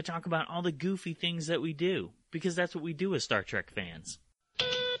 and then we could talk about all the goofy things that we do, because that's what we do as Star Trek fans.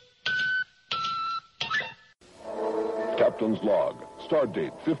 Captain's log,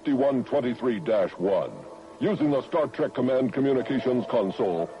 stardate 5123-1. Using the Star Trek Command Communications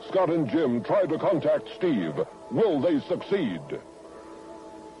console, Scott and Jim try to contact Steve. Will they succeed?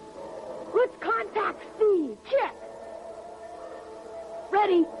 Let's contact Steve. Check.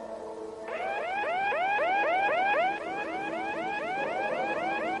 Ready.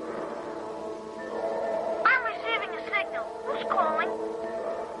 I'm receiving a signal. Who's calling?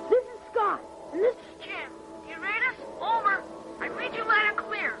 This is Scott, and this is Jim. You read us? Over. I read you loud and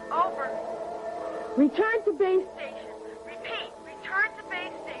clear. Over. Return to base station. Repeat. Return to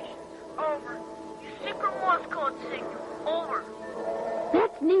base station. Over. Your secret Morse code signal. Over.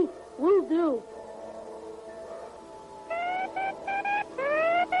 That's neat. Will do.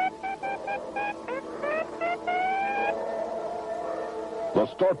 The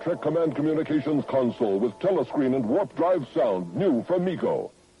Star Trek Command Communications console with telescreen and warp drive sound, new from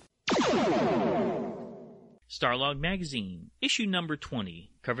MECO. Starlog Magazine, issue number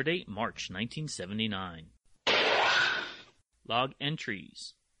 20, cover date March 1979. Log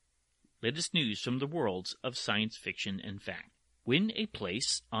entries. Latest news from the worlds of science fiction and fact. Win a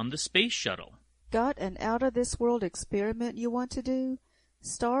place on the space shuttle. Got an out-of-this-world experiment you want to do?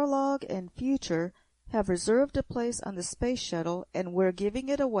 Starlog and Future have reserved a place on the space shuttle, and we're giving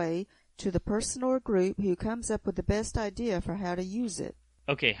it away to the person or group who comes up with the best idea for how to use it.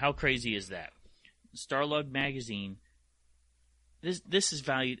 Okay, how crazy is that? Starlog magazine, this is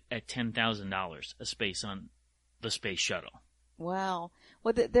valued at $10,000 a space on the space shuttle. Wow.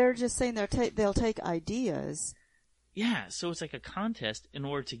 Well, they're just saying they'll take ideas. Yeah, so it's like a contest in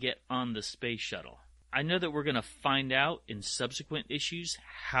order to get on the space shuttle. I know that we're going to find out in subsequent issues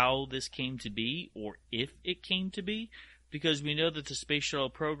how this came to be, or if it came to be, because we know that the space shuttle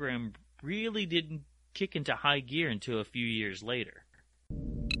program really didn't kick into high gear until a few years later.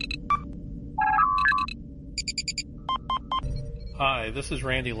 Hi, this is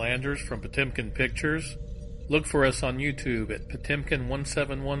Randy Landers from Potemkin Pictures. Look for us on YouTube at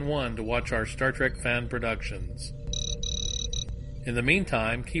Potemkin1711 to watch our Star Trek fan productions. In the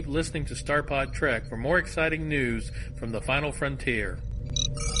meantime, keep listening to Starpod Trek for more exciting news from the final frontier.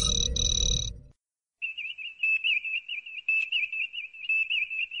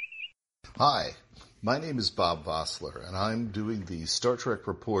 Hi, my name is Bob Vossler, and I'm doing the Star Trek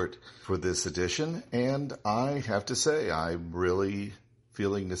report for this edition, and I have to say I'm really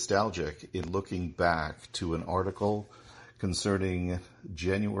feeling nostalgic in looking back to an article concerning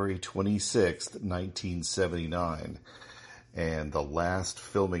January 26th, 1979, and the last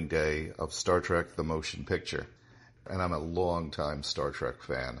filming day of Star Trek the Motion Picture. And I'm a long-time Star Trek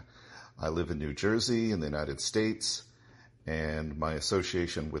fan. I live in New Jersey in the United States, and my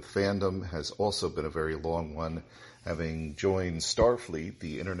association with fandom has also been a very long one, having joined Starfleet,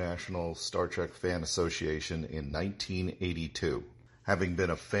 the International Star Trek Fan Association, in 1982. Having been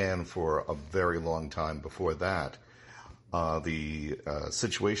a fan for a very long time before that, the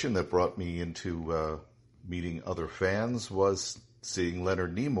situation that brought me into meeting other fans was seeing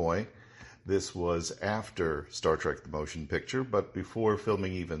Leonard Nimoy. This was after Star Trek the Motion Picture, but before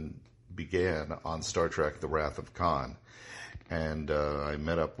filming even began on Star Trek The Wrath of Khan. And I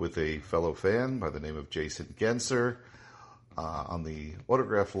met up with a fellow fan by the name of Jason Genser on the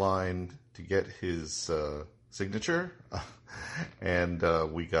autograph line to get his signature. And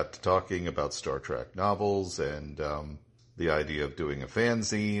we got to talking about Star Trek novels and the idea of doing a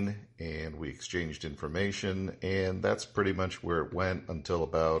fanzine, and we exchanged information, and that's pretty much where it went until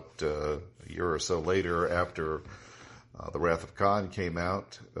about a year or so later after The Wrath of Khan came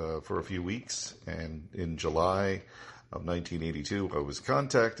out for a few weeks, and in July of 1982 I was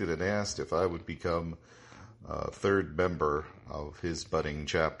contacted and asked if I would become a third member of his budding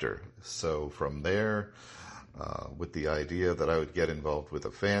chapter. So from there, with the idea that I would get involved with a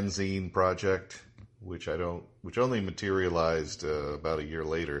fanzine project, which only materialized about a year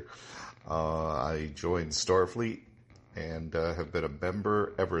later, I joined Starfleet and have been a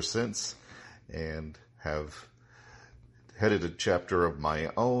member ever since, and have headed a chapter of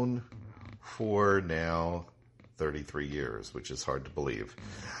my own for now 33 years, which is hard to believe.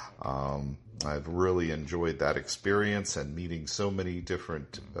 I've really enjoyed that experience and meeting so many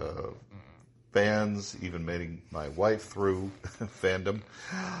different fans, even meeting my wife through fandom,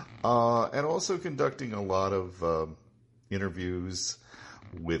 and also conducting a lot of interviews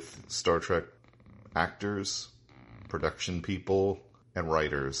with Star Trek actors, production people, and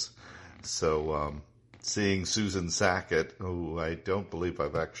writers. So seeing Susan Sackett, who I don't believe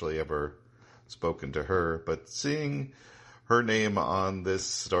I've actually ever spoken to her, but seeing her name on this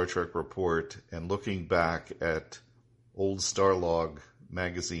Star Trek report and looking back at old Starlog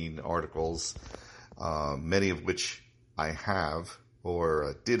magazine articles, many of which I have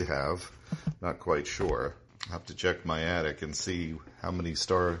or did have, not quite sure. I'll have to check my attic and see how many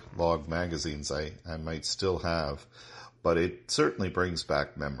Starlog magazines I might still have, but it certainly brings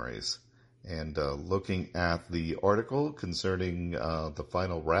back memories. And looking at the article concerning the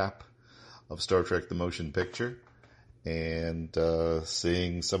final wrap of Star Trek the Motion Picture, and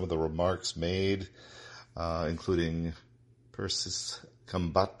seeing some of the remarks made, including Persis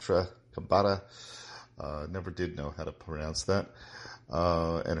Kambata, never did know how to pronounce that,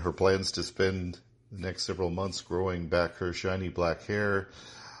 and her plans to spend the next several months growing back her shiny black hair,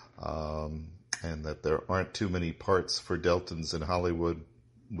 and that there aren't too many parts for Deltons in Hollywood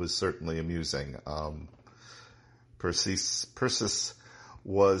was certainly amusing. Persis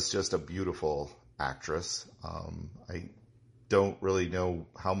was just a beautiful actress. I don't really know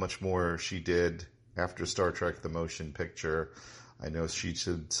how much more she did after Star Trek the Motion Picture. I know she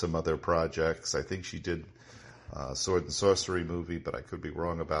did some other projects. I think she did Sword and Sorcery movie, but I could be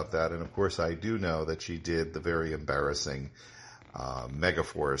wrong about that. And of course I do know that she did the very embarrassing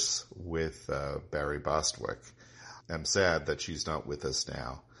Megaforce with Barry Bostwick. I'm sad that she's not with us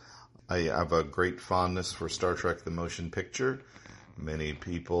now. I have a great fondness for Star Trek the Motion Picture. Many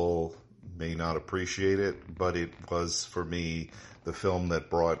people may not appreciate it, but it was, for me, the film that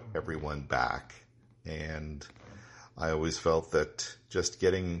brought everyone back. And I always felt that just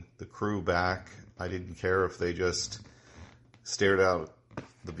getting the crew back, I didn't care if they just stared out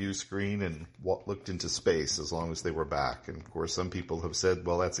the view screen and looked into space, as long as they were back. And of course, some people have said,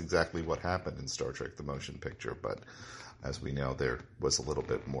 well, that's exactly what happened in Star Trek the Motion Picture, but as we know, there was a little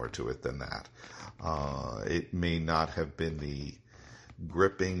bit more to it than that. It may not have been the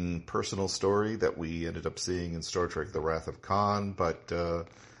gripping personal story that we ended up seeing in Star Trek The Wrath of Khan, but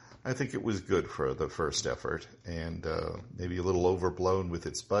I think it was good for the first effort, and maybe a little overblown with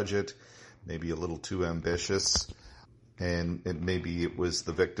its budget, maybe a little too ambitious, and maybe it was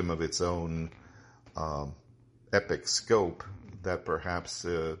the victim of its own epic scope, that perhaps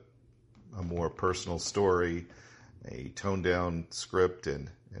a more personal story, a toned-down script,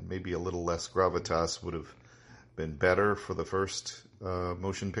 and maybe a little less gravitas would have been better for the first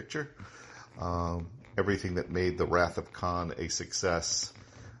motion picture. Everything that made The Wrath of Khan a success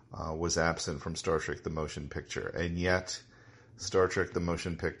was absent from Star Trek the Motion Picture, and yet Star Trek the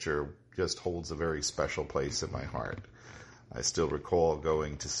Motion Picture just holds a very special place in my heart. I still recall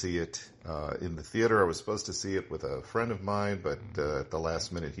going to see it in the theater. I was supposed to see it with a friend of mine, but at the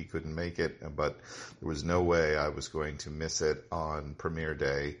last minute he couldn't make it. But there was no way I was going to miss it on premiere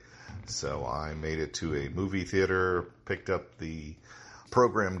day. So I made it to a movie theater, picked up the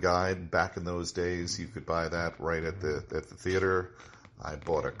program guide. Back in those days, you could buy that right at the theater. I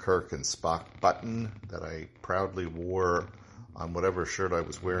bought a Kirk and Spock button that I proudly wore on whatever shirt I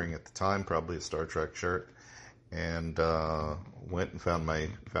was wearing at the time, probably a Star Trek shirt. And went and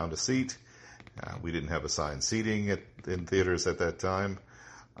found a seat. We didn't have assigned seating in theaters at that time,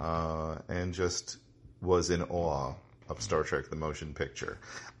 and just was in awe of Star Trek the Motion Picture.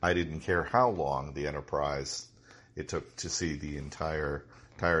 I didn't care how long the Enterprise it took to see the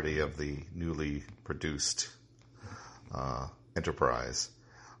entirety of the newly produced Enterprise,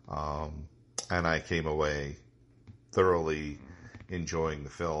 and I came away thoroughly enjoying the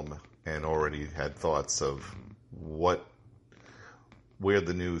film and already had thoughts of where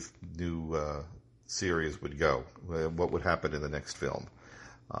the new series would go, what would happen in the next film.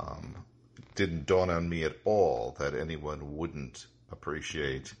 Didn't dawn on me at all that anyone wouldn't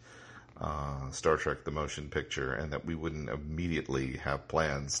appreciate Star Trek the Motion Picture, and that we wouldn't immediately have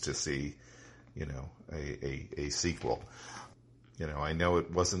plans to see, a sequel. I know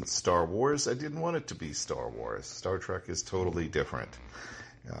it wasn't Star Wars. I didn't want it to be Star Wars. Star Trek is totally different.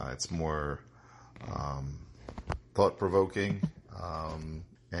 It's more thought-provoking,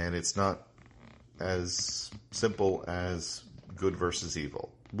 and it's not as simple as good versus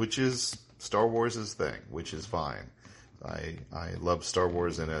evil, which is Star Wars' thing, which is fine. I love Star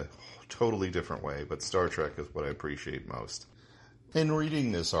Wars in a totally different way, but Star Trek is what I appreciate most. In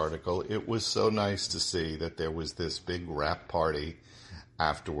reading this article, it was so nice to see that there was this big wrap party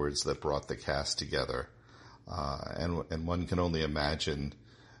afterwards that brought the cast together, and one can only imagine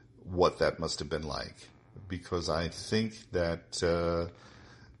what that must have been like, because I think that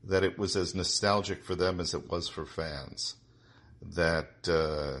it was as nostalgic for them as it was for fans. That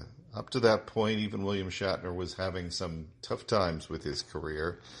up to that point, even William Shatner was having some tough times with his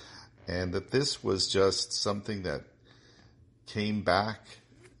career, and that this was just something that came back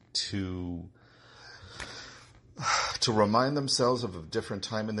to remind themselves of a different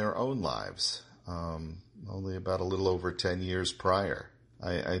time in their own lives, only about a little over 10 years prior.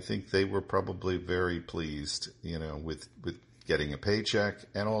 I think they were probably very pleased, with getting a paycheck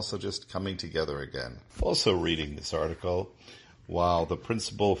and also just coming together again. Also reading this article, while the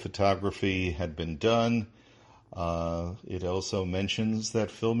principal photography had been done, it also mentions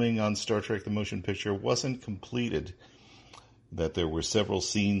that filming on Star Trek the Motion Picture wasn't completed, that there were several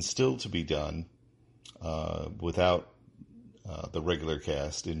scenes still to be done without the regular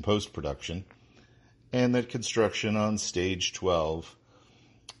cast in post-production, and that construction on Stage 12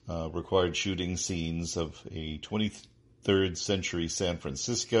 required shooting scenes of a 23rd century San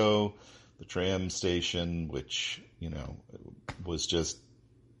Francisco, the tram station, which, was just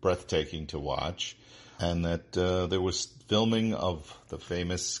breathtaking to watch, and that there was filming of the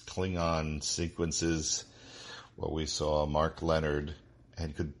famous Klingon sequences where we saw Mark Lenard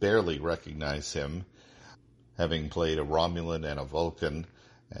and could barely recognize him, having played a Romulan and a Vulcan,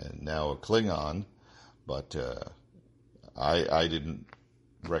 and now a Klingon, but I didn't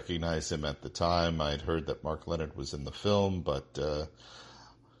recognize him at the time. I'd heard that Mark Lenard was in the film, but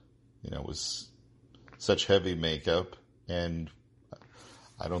it was such heavy makeup, and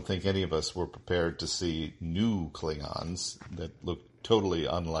I don't think any of us were prepared to see new Klingons that looked totally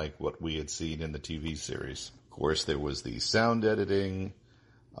unlike what we had seen in the TV series. Of course, there was the sound editing,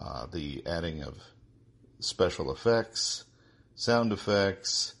 the adding of special effects, sound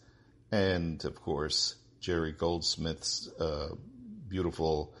effects, and, of course, Jerry Goldsmith's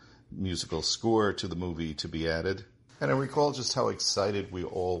beautiful musical score to the movie to be added. And I recall just how excited we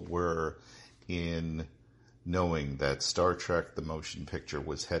all were in knowing that Star Trek the Motion Picture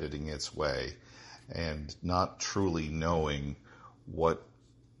was heading its way, and not truly knowing what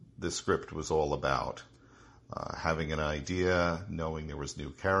the script was all about. Having an idea, knowing there was new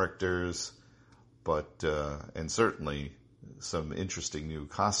characters, but and certainly some interesting new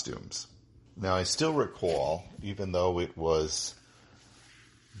costumes. Now, I still recall, even though it was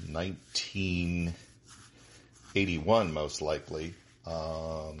 1981 most likely,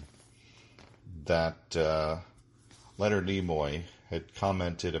 that Leonard Nimoy had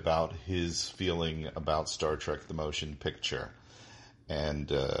commented about his feeling about Star Trek the Motion Picture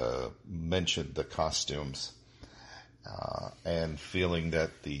and mentioned the costumes and feeling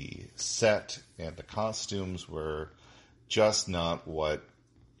that the set and the costumes were just not what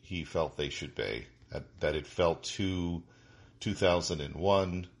he felt they should be, that it felt too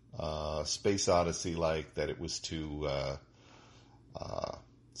 2001 Space Odyssey-like, that it was too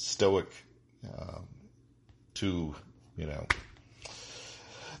stoic, too,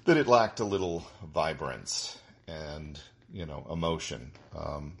 that it lacked a little vibrance and, emotion,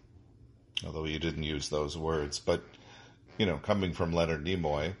 although he didn't use those words. But, coming from Leonard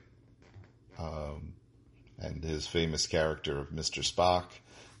Nimoy and his famous character of Mr. Spock,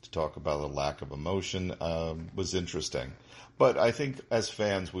 to talk about a lack of emotion was interesting. But I think as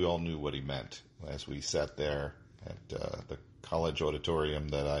fans, we all knew what he meant as we sat there at the college auditorium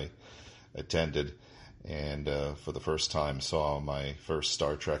that I attended and for the first time saw my first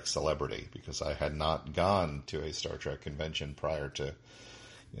Star Trek celebrity, because I had not gone to a Star Trek convention prior to,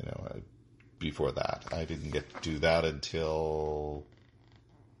 before that. I didn't get to do that until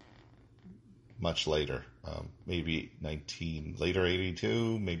much later, maybe later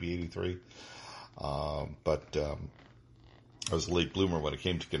 82, maybe 83. But I was a late bloomer when it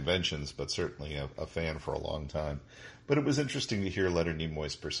came to conventions, but certainly a fan for a long time. But it was interesting to hear Leonard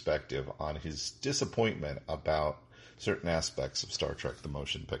Nimoy's perspective on his disappointment about certain aspects of Star Trek the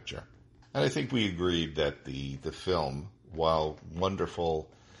Motion Picture. And I think we agreed that the film, while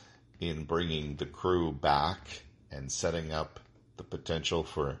wonderful in bringing the crew back and setting up the potential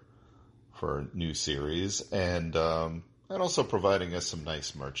for a new series, and also providing us some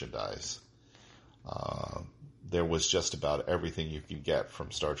nice merchandise. There was just about everything you could get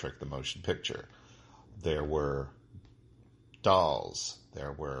from Star Trek the Motion Picture. There were dolls,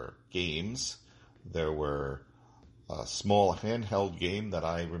 there were games, there were a small handheld game that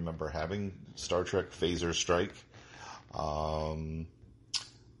I remember having, Star Trek Phaser Strike.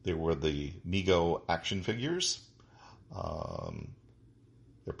 There were the Mego action figures. I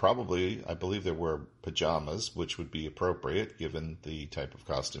believe there were pajamas, which would be appropriate given the type of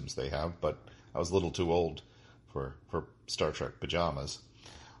costumes they have, but I was a little too old for Star Trek pajamas.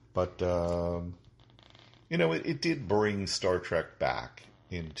 But, it did bring Star Trek back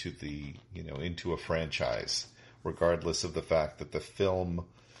into into a franchise, regardless of the fact that the film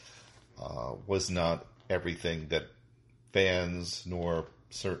was not everything that fans nor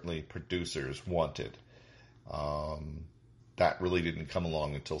certainly producers wanted. That really didn't come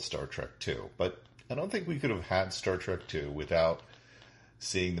along until Star Trek II. But I don't think we could have had Star Trek II without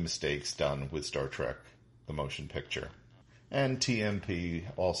seeing the mistakes done with Star Trek the Motion Picture. And TMP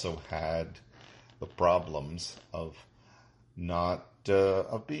also had the problems of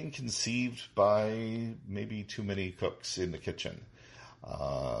of being conceived by maybe too many cooks in the kitchen.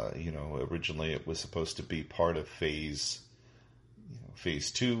 Originally it was supposed to be part of Phase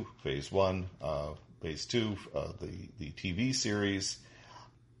 2, Phase 1, Phase 2, the TV series,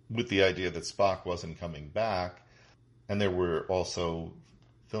 with the idea that Spock wasn't coming back. And there were also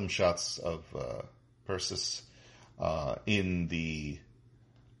film shots of Persis in the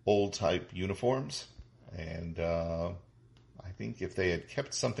old type uniforms. And I think if they had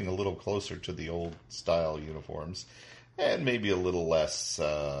kept something a little closer to the old style uniforms, and maybe a little less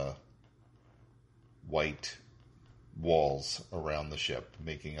white walls around the ship,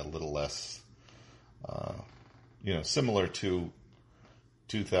 making a little less, similar to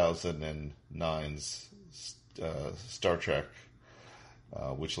 2009's Star Trek,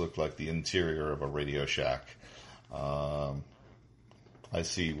 which looked like the interior of a Radio Shack. I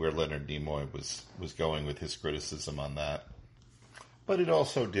see where Leonard Nimoy was going with his criticism on that. But it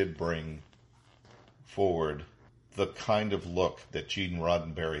also did bring forward the kind of look that Gene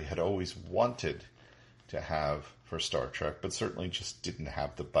Roddenberry had always wanted to have for Star Trek, but certainly just didn't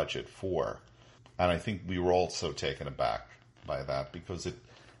have the budget for. And I think we were also taken aback by that, because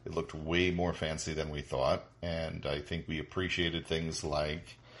It looked way more fancy than we thought, and I think we appreciated things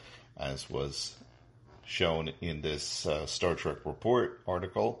like, as was shown in this Star Trek Report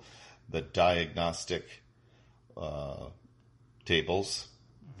article, the diagnostic tables,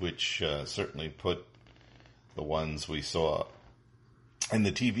 which certainly put the ones we saw in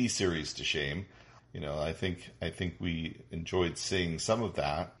the TV series to shame. I think we enjoyed seeing some of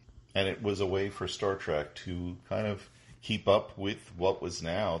that, and it was a way for Star Trek to kind of keep up with what was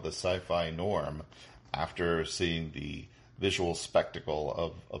now the sci-fi norm after seeing the visual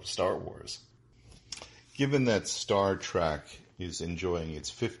spectacle of Star Wars. Given that Star Trek is enjoying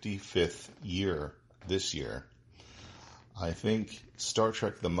its 55th year this year, I think Star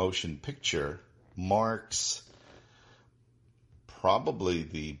Trek the Motion Picture marks probably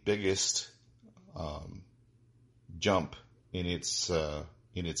the biggest jump in its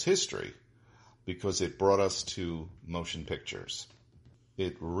history, because it brought us to motion pictures.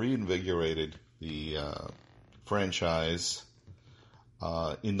 It reinvigorated the franchise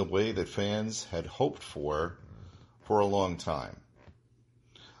in the way that fans had hoped for a long time.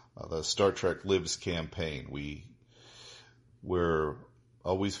 The Star Trek Lives campaign, we were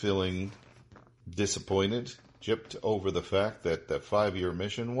always feeling disappointed, gypped over the fact that the 5-year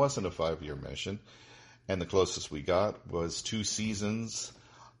mission wasn't a 5-year mission, and the closest we got was 2 seasons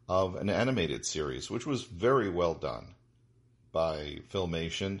of an animated series, which was very well done by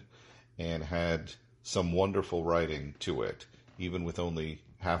Filmation and had some wonderful writing to it, even with only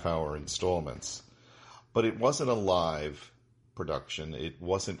half-hour installments. But it wasn't a live production. It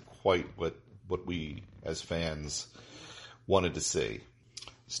wasn't quite what we as fans wanted to see.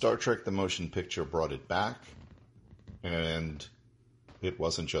 Star Trek the Motion Picture brought it back, and it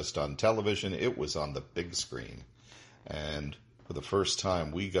wasn't just on television, it was on the big screen. And for the first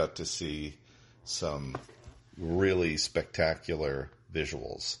time, we got to see some really spectacular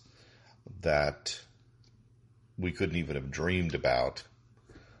visuals that we couldn't even have dreamed about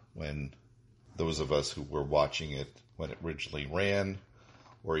when those of us who were watching it when it originally ran,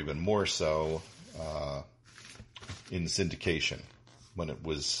 or even more so in syndication, when it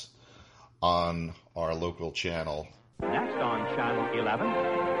was on our local channel. Next on Channel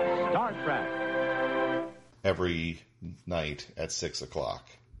 11, Star Trek. Every night at 6 o'clock,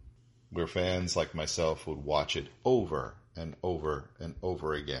 where fans like myself would watch it over and over and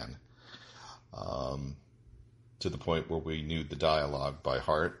over again, to the point where we knew the dialogue by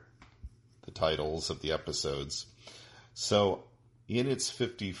heart, the titles of the episodes. So, in its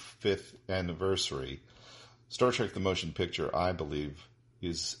 55th anniversary, Star Trek the Motion Picture, I believe,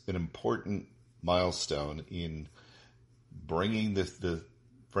 is an important milestone in bringing the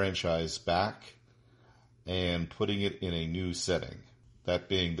franchise back and putting it in a new setting, that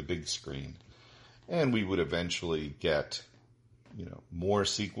being the big screen. And we would eventually get, more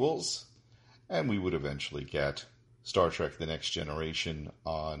sequels, and we would eventually get Star Trek The Next Generation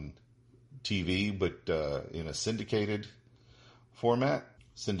on TV, but in a syndicated format,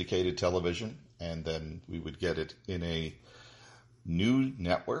 syndicated television, and then we would get it in a new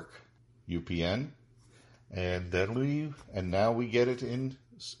network, UPN, and now we get it in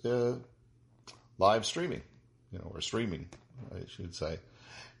live streaming, or streaming, I should say.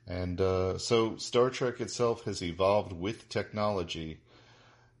 And so Star Trek itself has evolved with technology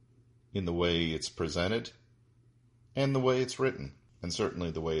in the way it's presented and the way it's written, and certainly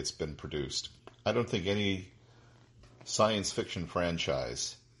the way it's been produced. I don't think any science fiction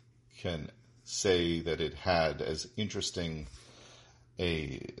franchise can say that it had as interesting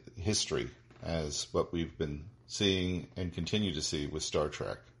a history as what we've been seeing and continue to see with Star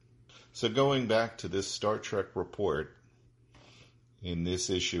Trek. So going back to this Star Trek report in this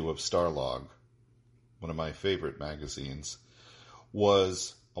issue of Starlog, one of my favorite magazines,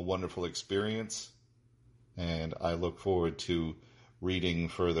 was a wonderful experience, and I look forward to reading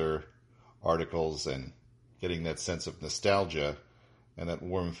further articles and getting that sense of nostalgia and that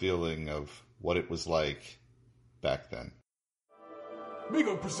warm feeling of what it was like back then.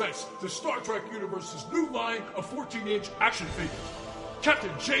 Mego presents the Star Trek Universe's new line of 14-inch action figures.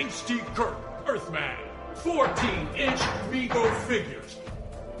 Captain James T. Kirk, Earthman. 14-inch Mego figures.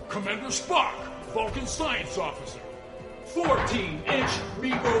 Commander Spock, Vulcan Science Officer. 14-inch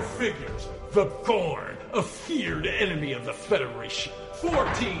Mego figures. The Gorn, a feared enemy of the Federation.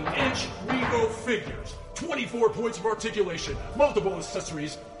 14-inch Mego figures. 24 points of articulation, multiple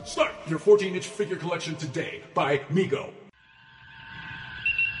accessories. Start your 14-inch figure collection today by Mego.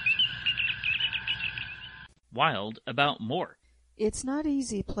 Wild about more. It's not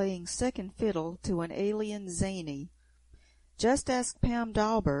easy playing second fiddle to an alien zany. Just ask Pam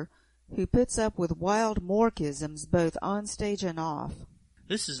Dauber, who puts up with wild Morkisms both on stage and off.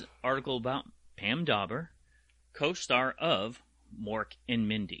 This is an article about Pam Dauber, co-star of Mork and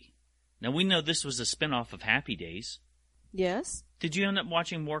Mindy. Now, we know this was a spinoff of Happy Days. Yes. Did you end up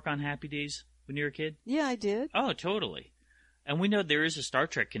watching Mork on Happy Days when you were a kid? Yeah, I did. Oh, totally. And we know there is a Star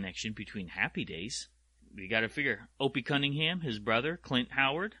Trek connection between Happy Days. We got to figure Opie Cunningham, his brother, Clint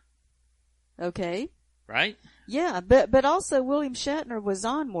Howard. Okay. Right? Yeah, but also William Shatner was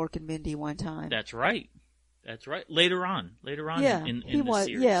on Mork and Mindy one time. That's right. That's right. Later on yeah, in he the was,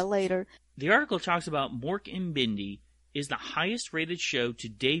 series. Yeah, later. The article talks about Mork and Mindy is the highest rated show to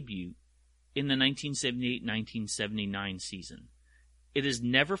debut in the 1978-1979 season. It has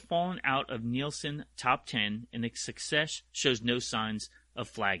never fallen out of Nielsen Top 10, and its success shows no signs of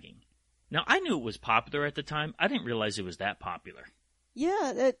flagging. Now, I knew it was popular at the time. I didn't realize it was that popular.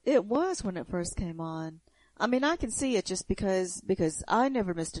 Yeah, it was when it first came on. I mean, I can see it just because I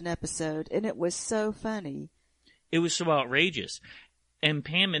never missed an episode, and it was so funny. It was so outrageous. And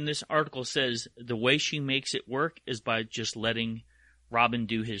Pam in this article says the way she makes it work is by just letting Robin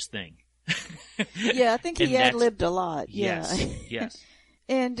do his thing. Yeah, I think he ad-libbed a lot. Yeah. Yes.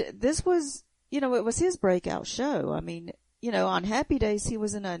 And this was, it was his breakout show. I mean, on Happy Days he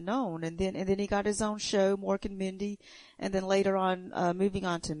was an unknown, and then he got his own show, Mork and Mindy, and then later on, moving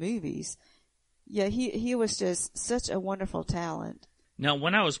on to movies. Yeah, he was just such a wonderful talent. Now,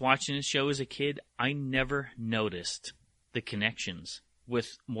 when I was watching this show as a kid, I never noticed the connections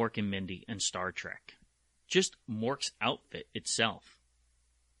with Mork and Mindy and Star Trek. Just Mork's outfit itself.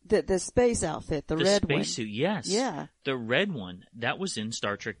 The space outfit, the red one. The spacesuit, yes. Yeah. The red one, that was in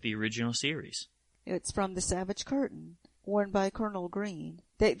Star Trek, the original series. It's from the Savage Curtain, worn by Colonel Green.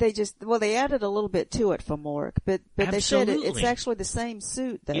 They added a little bit to it for Mork, but they said it's actually the same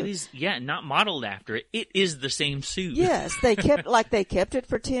suit, though. It is, not modeled after it. It is the same suit. Yes, they kept it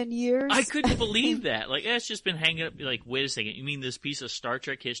for 10 years. I couldn't believe that. Like, it's just been hanging up, like, wait a second, you mean this piece of Star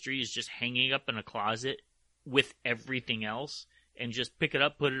Trek history is just hanging up in a closet with everything else? And just pick it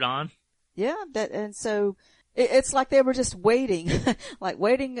up, put it on. Yeah, and so it's like they were just waiting,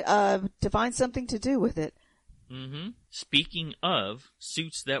 to find something to do with it. Mm-hmm. Speaking of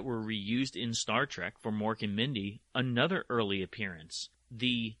suits that were reused in Star Trek for Mork and Mindy, another early appearance.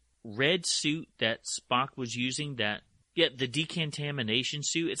 The red suit that Spock was using, the decontamination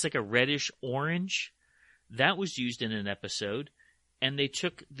suit, it's like a reddish orange. That was used in an episode, and they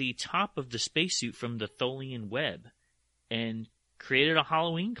took the top of the spacesuit from the Tholian web and created a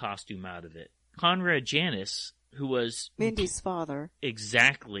Halloween costume out of it. Conrad Janis, who was Mindy's father,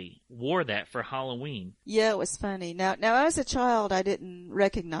 exactly wore that for Halloween. Yeah, it was funny. Now as a child, I didn't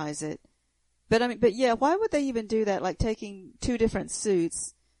recognize it, but yeah, why would they even do that? Like taking two different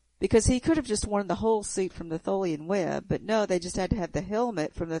suits, because he could have just worn the whole suit from the Tholian web, but no, they just had to have the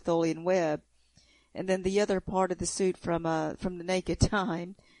helmet from the Tholian web, and then the other part of the suit from the Naked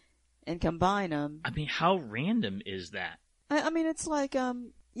Time, and combine them. I mean, how random is that? I mean, it's like,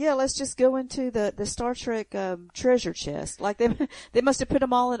 let's just go into the Star Trek treasure chest. Like they must have put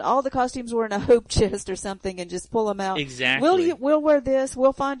them all the costumes were in a hope chest or something, and just pull them out. Exactly. We'll wear this.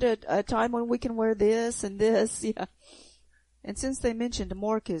 We'll find a time when we can wear this and this. Yeah. And since they mentioned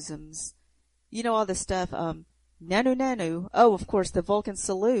Morkisms, all this stuff. Nanu. Oh, of course, the Vulcan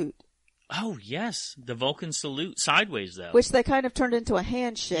salute. Oh yes, the Vulcan salute sideways though, which they kind of turned into a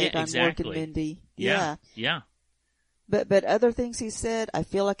handshake on Mork and Mindy. Yeah. But other things he said, I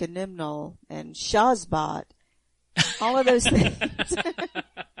feel like a Nimnal and Shazbot. All of those things.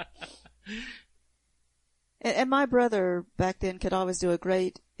 and my brother back then could always do a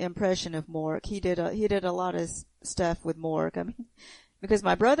great impression of Mork. He did a lot of stuff with Mork. I mean, because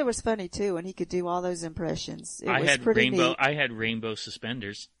my brother was funny too, and he could do all those impressions. I had rainbow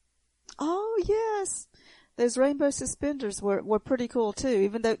suspenders. Oh yes. Those rainbow suspenders were pretty cool too,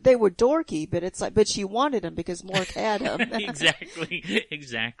 even though they were dorky, but you wanted them because Mork had them.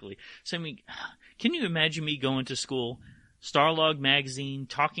 Exactly. So I mean, can you imagine me going to school, Starlog magazine,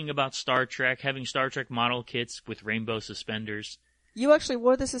 talking about Star Trek, having Star Trek model kits with rainbow suspenders? You actually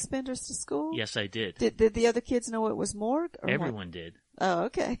wore the suspenders to school? Yes, I did. Did the other kids know it was Mork? Everyone did. Oh,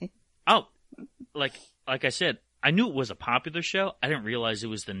 okay. Oh, like I said, I knew it was a popular show. I didn't realize it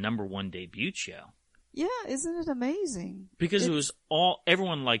was the #1 debut show. Yeah, isn't it amazing? Because it was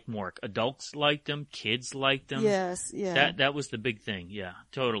everyone liked Mork. Adults liked him, kids liked him. Yes, yeah. That was the big thing. Yeah,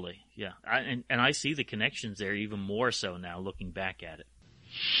 totally. Yeah. And I see the connections there even more so now looking back at it.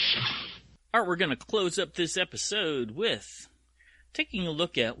 All right, we're going to close up this episode with taking a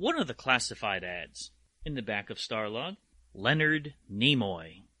look at one of the classified ads in the back of Starlog. Leonard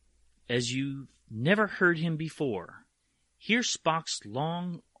Nimoy. As you've never heard him before, here's Spock's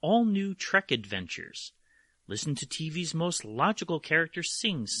long, all-new Trek adventures. Listen to TV's most logical character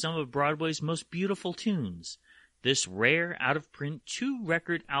sing some of Broadway's most beautiful tunes. This rare, out-of-print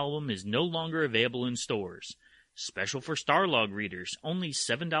 2-record album is no longer available in stores. Special for Starlog readers, only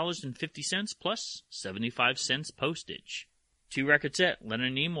 $7.50 plus 75 cents postage. 2-record set,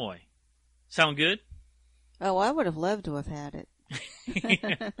 Leonard Nimoy. Sound good? Oh, I would have loved to have had it.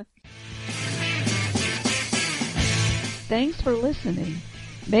 Thanks for listening.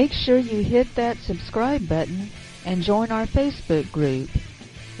 Make sure you hit that subscribe button and join our Facebook group.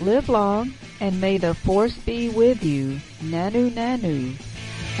 Live long, and may the Force be with you. Nanu Nanu.